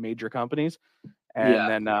these major companies,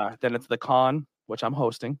 and then it's the con, which I'm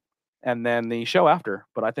hosting, and then the show after.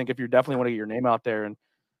 But I think if you definitely want to get your name out there and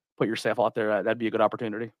put yourself out there, that'd be a good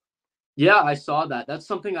opportunity. Yeah, I saw that. That's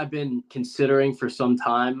something I've been considering for some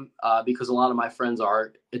time, because a lot of my friends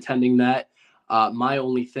are attending that. My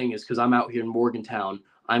only thing is, because I'm out here in Morgantown,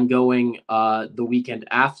 I'm going the weekend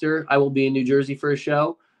after I will be in New Jersey for a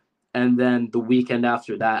show. And then the weekend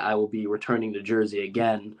after that, I will be returning to Jersey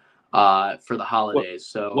again for the holidays.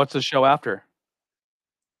 So what's the show after?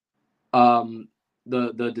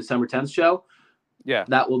 The December 10th show. Yeah,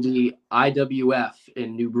 that will be IWF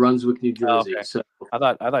in New Brunswick, New Jersey. Okay. So I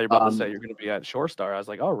thought you were about to say you're going to be at Shore Star. I was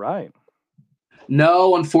like, all right.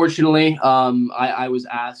 No, unfortunately, I was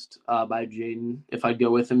asked by Jaden if I'd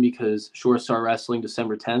go with him, because Shore Star Wrestling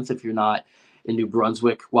December 10th. If you're not in New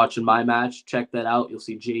Brunswick watching my match, check that out. You'll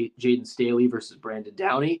see Jaden Staley versus Brandon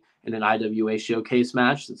Downey in an IWA showcase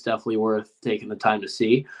match. That's definitely worth taking the time to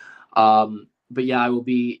see. But yeah, I will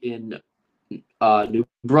be in New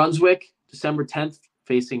Brunswick December 10th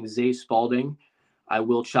facing Zay Spalding. I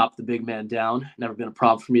will chop the big man down. Never been a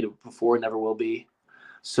problem for me before, never will be.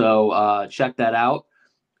 So check that out.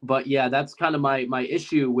 But yeah, that's kind of my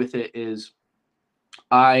issue with it is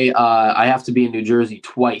I have to be in New Jersey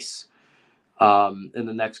twice in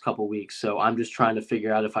the next couple weeks. So I'm just trying to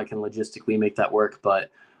figure out if I can logistically make that work. But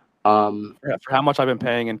for how much I've been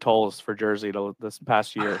paying in tolls for Jersey this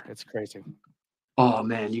past year, it's crazy. Oh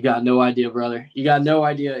man, you got no idea, brother. You got no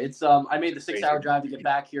idea. It's I made the 6-hour drive to get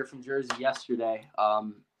back here from Jersey yesterday.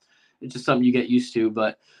 It's just something you get used to,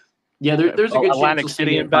 but yeah, there's a good Atlantic chance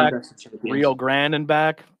City and back, Rio Grande and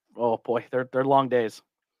back. Oh boy, they're long days.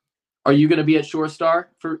 Are you going to be at Shore Star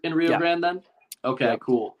in Rio Grande then? Okay,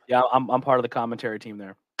 cool. Yeah, I'm part of the commentary team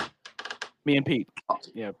there. Me and Pete.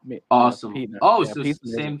 Yeah, awesome. Pete, so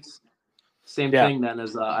same thing then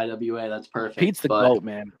as IWA. That's perfect. Pete's the GOAT,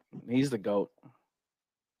 man. He's the GOAT.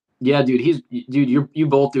 Yeah, dude. You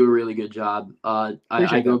both do a really good job.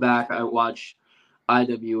 I go back, I watch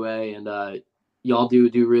IWA, and y'all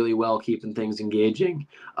do really well keeping things engaging.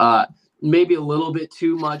 Maybe a little bit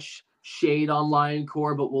too much shade on Lion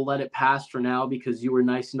Core, but we'll let it pass for now because you were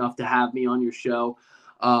nice enough to have me on your show.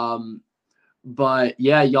 But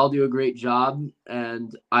yeah, y'all do a great job.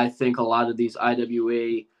 And I think a lot of these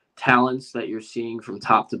IWA talents that you're seeing from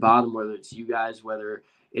top to bottom, whether it's you guys, whether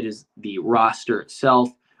it is the roster itself,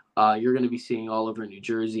 you're going to be seeing all over New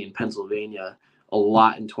Jersey and Pennsylvania a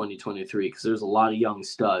lot in 2023 because there's a lot of young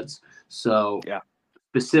studs. So yeah,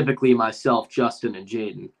 specifically myself, Justin, and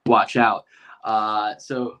Jaden, watch out.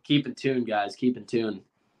 So keep in tune, guys. Keep in tune.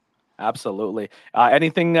 absolutely.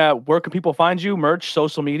 Anything? Where can people find you? Merch,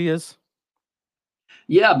 social medias?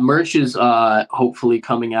 Yeah, merch is hopefully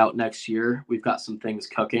coming out next year. We've got some things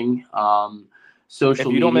cooking. Social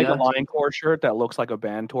If you don't make a media, Lion Core shirt that looks like a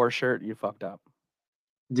band tour shirt, you fucked up.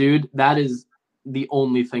 dude. That is the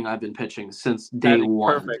only thing I've been pitching since day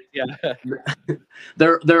one. Perfect. Yeah.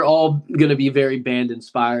 They're all gonna be very band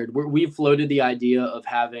inspired. We've floated the idea of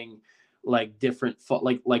having like different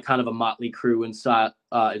like kind of a Motley Crue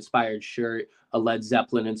inspired shirt, a Led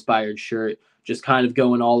Zeppelin inspired shirt, just kind of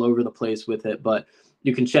going all over the place with it. But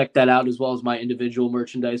you can check that out as well as my individual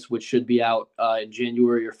merchandise, which should be out in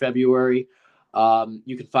January or February.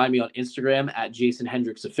 You can find me on Instagram at Jason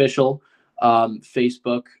Hendrix Official,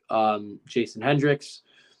 Facebook, Jason Hendrix.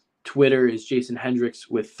 Twitter is Jason Hendrix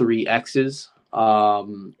with 3 X's.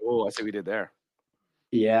 Oh, I see what we did there.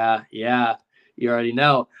 Yeah, you already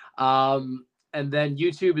know. And then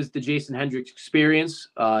YouTube is the Jason Hendrix Experience.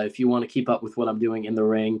 If you want to keep up with what I'm doing in the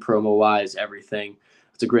ring, promo-wise, everything,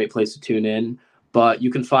 it's a great place to tune in. But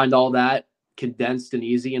you can find all that condensed and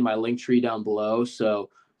easy in my link tree down below. So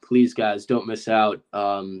please, guys, don't miss out.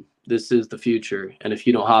 This is the future. And if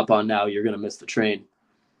you don't hop on now, you're going to miss the train.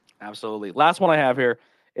 Absolutely. Last one I have here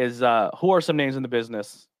is who are some names in the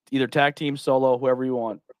business? Either tag team, solo, whoever you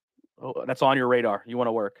want. That's on your radar. You want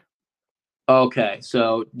to work. Okay,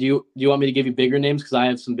 so do you want me to give you bigger names? Because I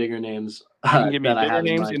have some bigger names. You can give me that I bigger have in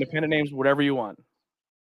names, mind. independent names, whatever you want.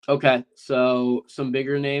 Okay, so some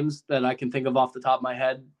bigger names that I can think of off the top of my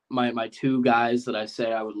head. My 2 guys that I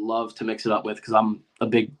say I would love to mix it up with because I'm a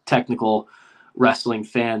big technical wrestling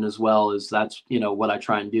fan as well as that's what I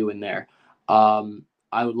try and do in there.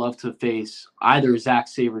 I would love to face either Zack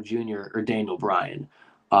Sabre Jr. or Daniel Bryan.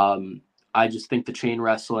 I just think the chain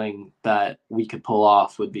wrestling that we could pull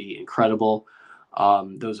off would be incredible.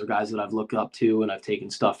 Those are guys that I've looked up to and I've taken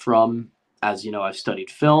stuff from. As you know, I've studied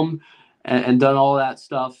film and done all that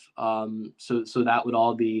stuff. So that would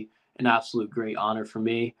all be an absolute great honor for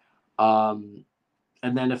me. And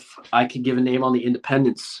then if I could give a name on the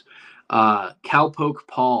independents, Cowpoke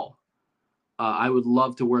Paul. I would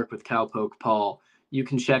love to work with Cowpoke Paul. You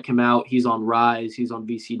can check him out. He's on Rise. He's on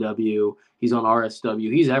VCW. He's on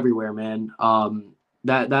RSW. He's everywhere, man.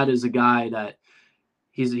 That is a guy that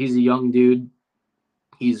he's a young dude.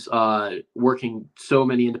 He's working so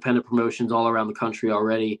many independent promotions all around the country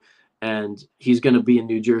already, and he's going to be in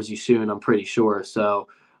New Jersey soon, I'm pretty sure. So,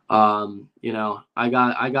 I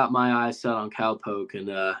got my eyes set on Cowpoke, and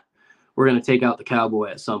we're going to take out the Cowboy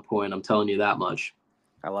at some point. I'm telling you that much.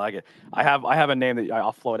 I like it. I have a name that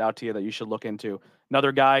I'll float out to you that you should look into.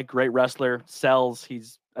 Another guy, great wrestler, sells.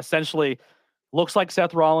 He's essentially looks like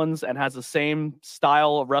Seth Rollins and has the same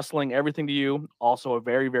style of wrestling, everything to you. Also a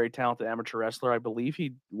very, very talented amateur wrestler. I believe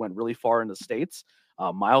he went really far in the States.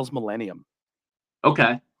 Miles Millennium.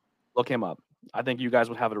 Okay. Look him up. I think you guys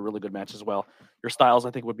would have a really good match as well. Your styles,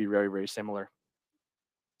 I think, would be very, very similar.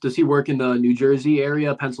 Does he work in the New Jersey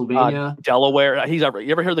area, Pennsylvania? Delaware. You ever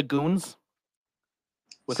hear of the Goons?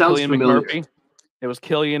 With Sounds Killian familiar. McMurphy. It was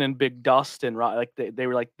Killian and Big Dust, and they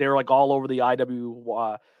were all over the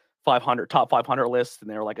IW 500 top 500 list, and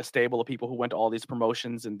they were like a stable of people who went to all these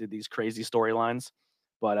promotions and did these crazy storylines.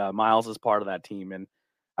 But Miles is part of that team, and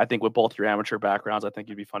I think with both your amateur backgrounds, I think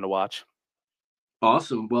you'd be fun to watch.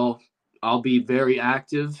 Awesome. Well, I'll be very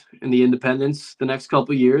active in the independents the next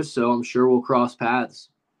couple of years, so I'm sure we'll cross paths.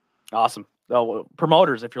 Awesome. So,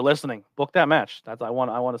 promoters, if you're listening, book that match. I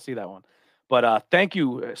want to see that one. But thank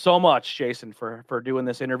you so much, Jason, for doing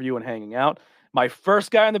this interview and hanging out. My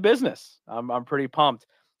first guy in the business. I'm pretty pumped.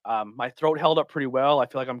 My throat held up pretty well. I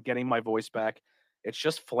feel like I'm getting my voice back. It's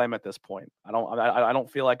just phlegm at this point. I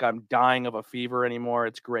don't feel like I'm dying of a fever anymore.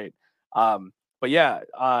 It's great. But yeah,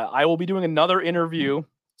 I will be doing another interview.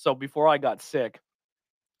 So before I got sick,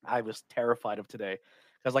 I was terrified of today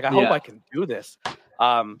because I hope I can do this.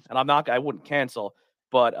 And I wouldn't cancel.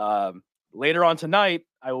 But later on tonight,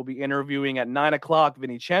 I will be interviewing at 9:00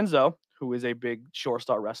 Vincenzo, who is a big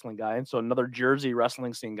short-start wrestling guy, and so another Jersey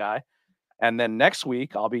wrestling scene guy. And then next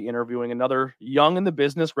week, I'll be interviewing another young in the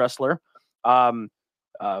business wrestler,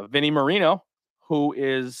 Vinny Marino, who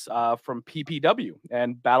is from PPW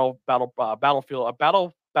and Battlefield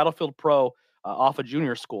Battlefield Pro off a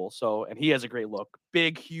junior school. So, and he has a great look,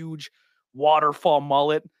 big, huge waterfall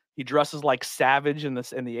mullet. He dresses like Savage in the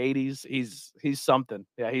 80s. He's something.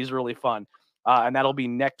 Yeah, he's really fun. And that'll be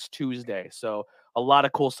next Tuesday. So a lot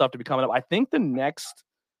of cool stuff to be coming up. I think the next,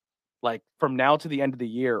 like from now to the end of the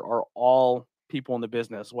year, are all people in the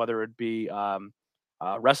business, whether it be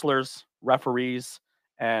wrestlers, referees,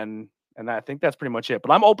 and I think that's pretty much it.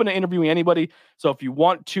 But I'm open to interviewing anybody. So if you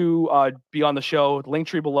want to be on the show, the link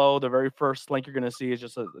tree below, the very first link you're going to see is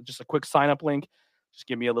just a quick sign up link. Just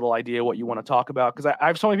give me a little idea what you want to talk about. Because I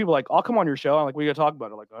have so many people like, I'll come on your show. I'm like, what are you going to talk about?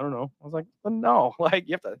 They're like, I don't know. I was like, no, like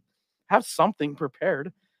you have to have something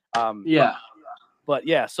prepared. Yeah. But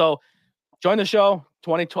yeah, so join the show.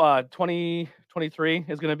 2023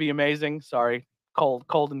 is going to be amazing. Sorry,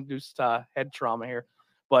 cold induced head trauma here.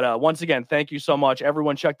 But once again, thank you so much.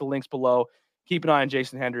 Everyone check the links below. Keep an eye on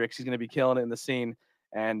Jason Hendrix. He's going to be killing it in the scene.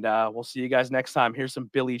 And we'll see you guys next time. Here's some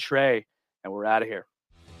Billy Trey, and we're out of here.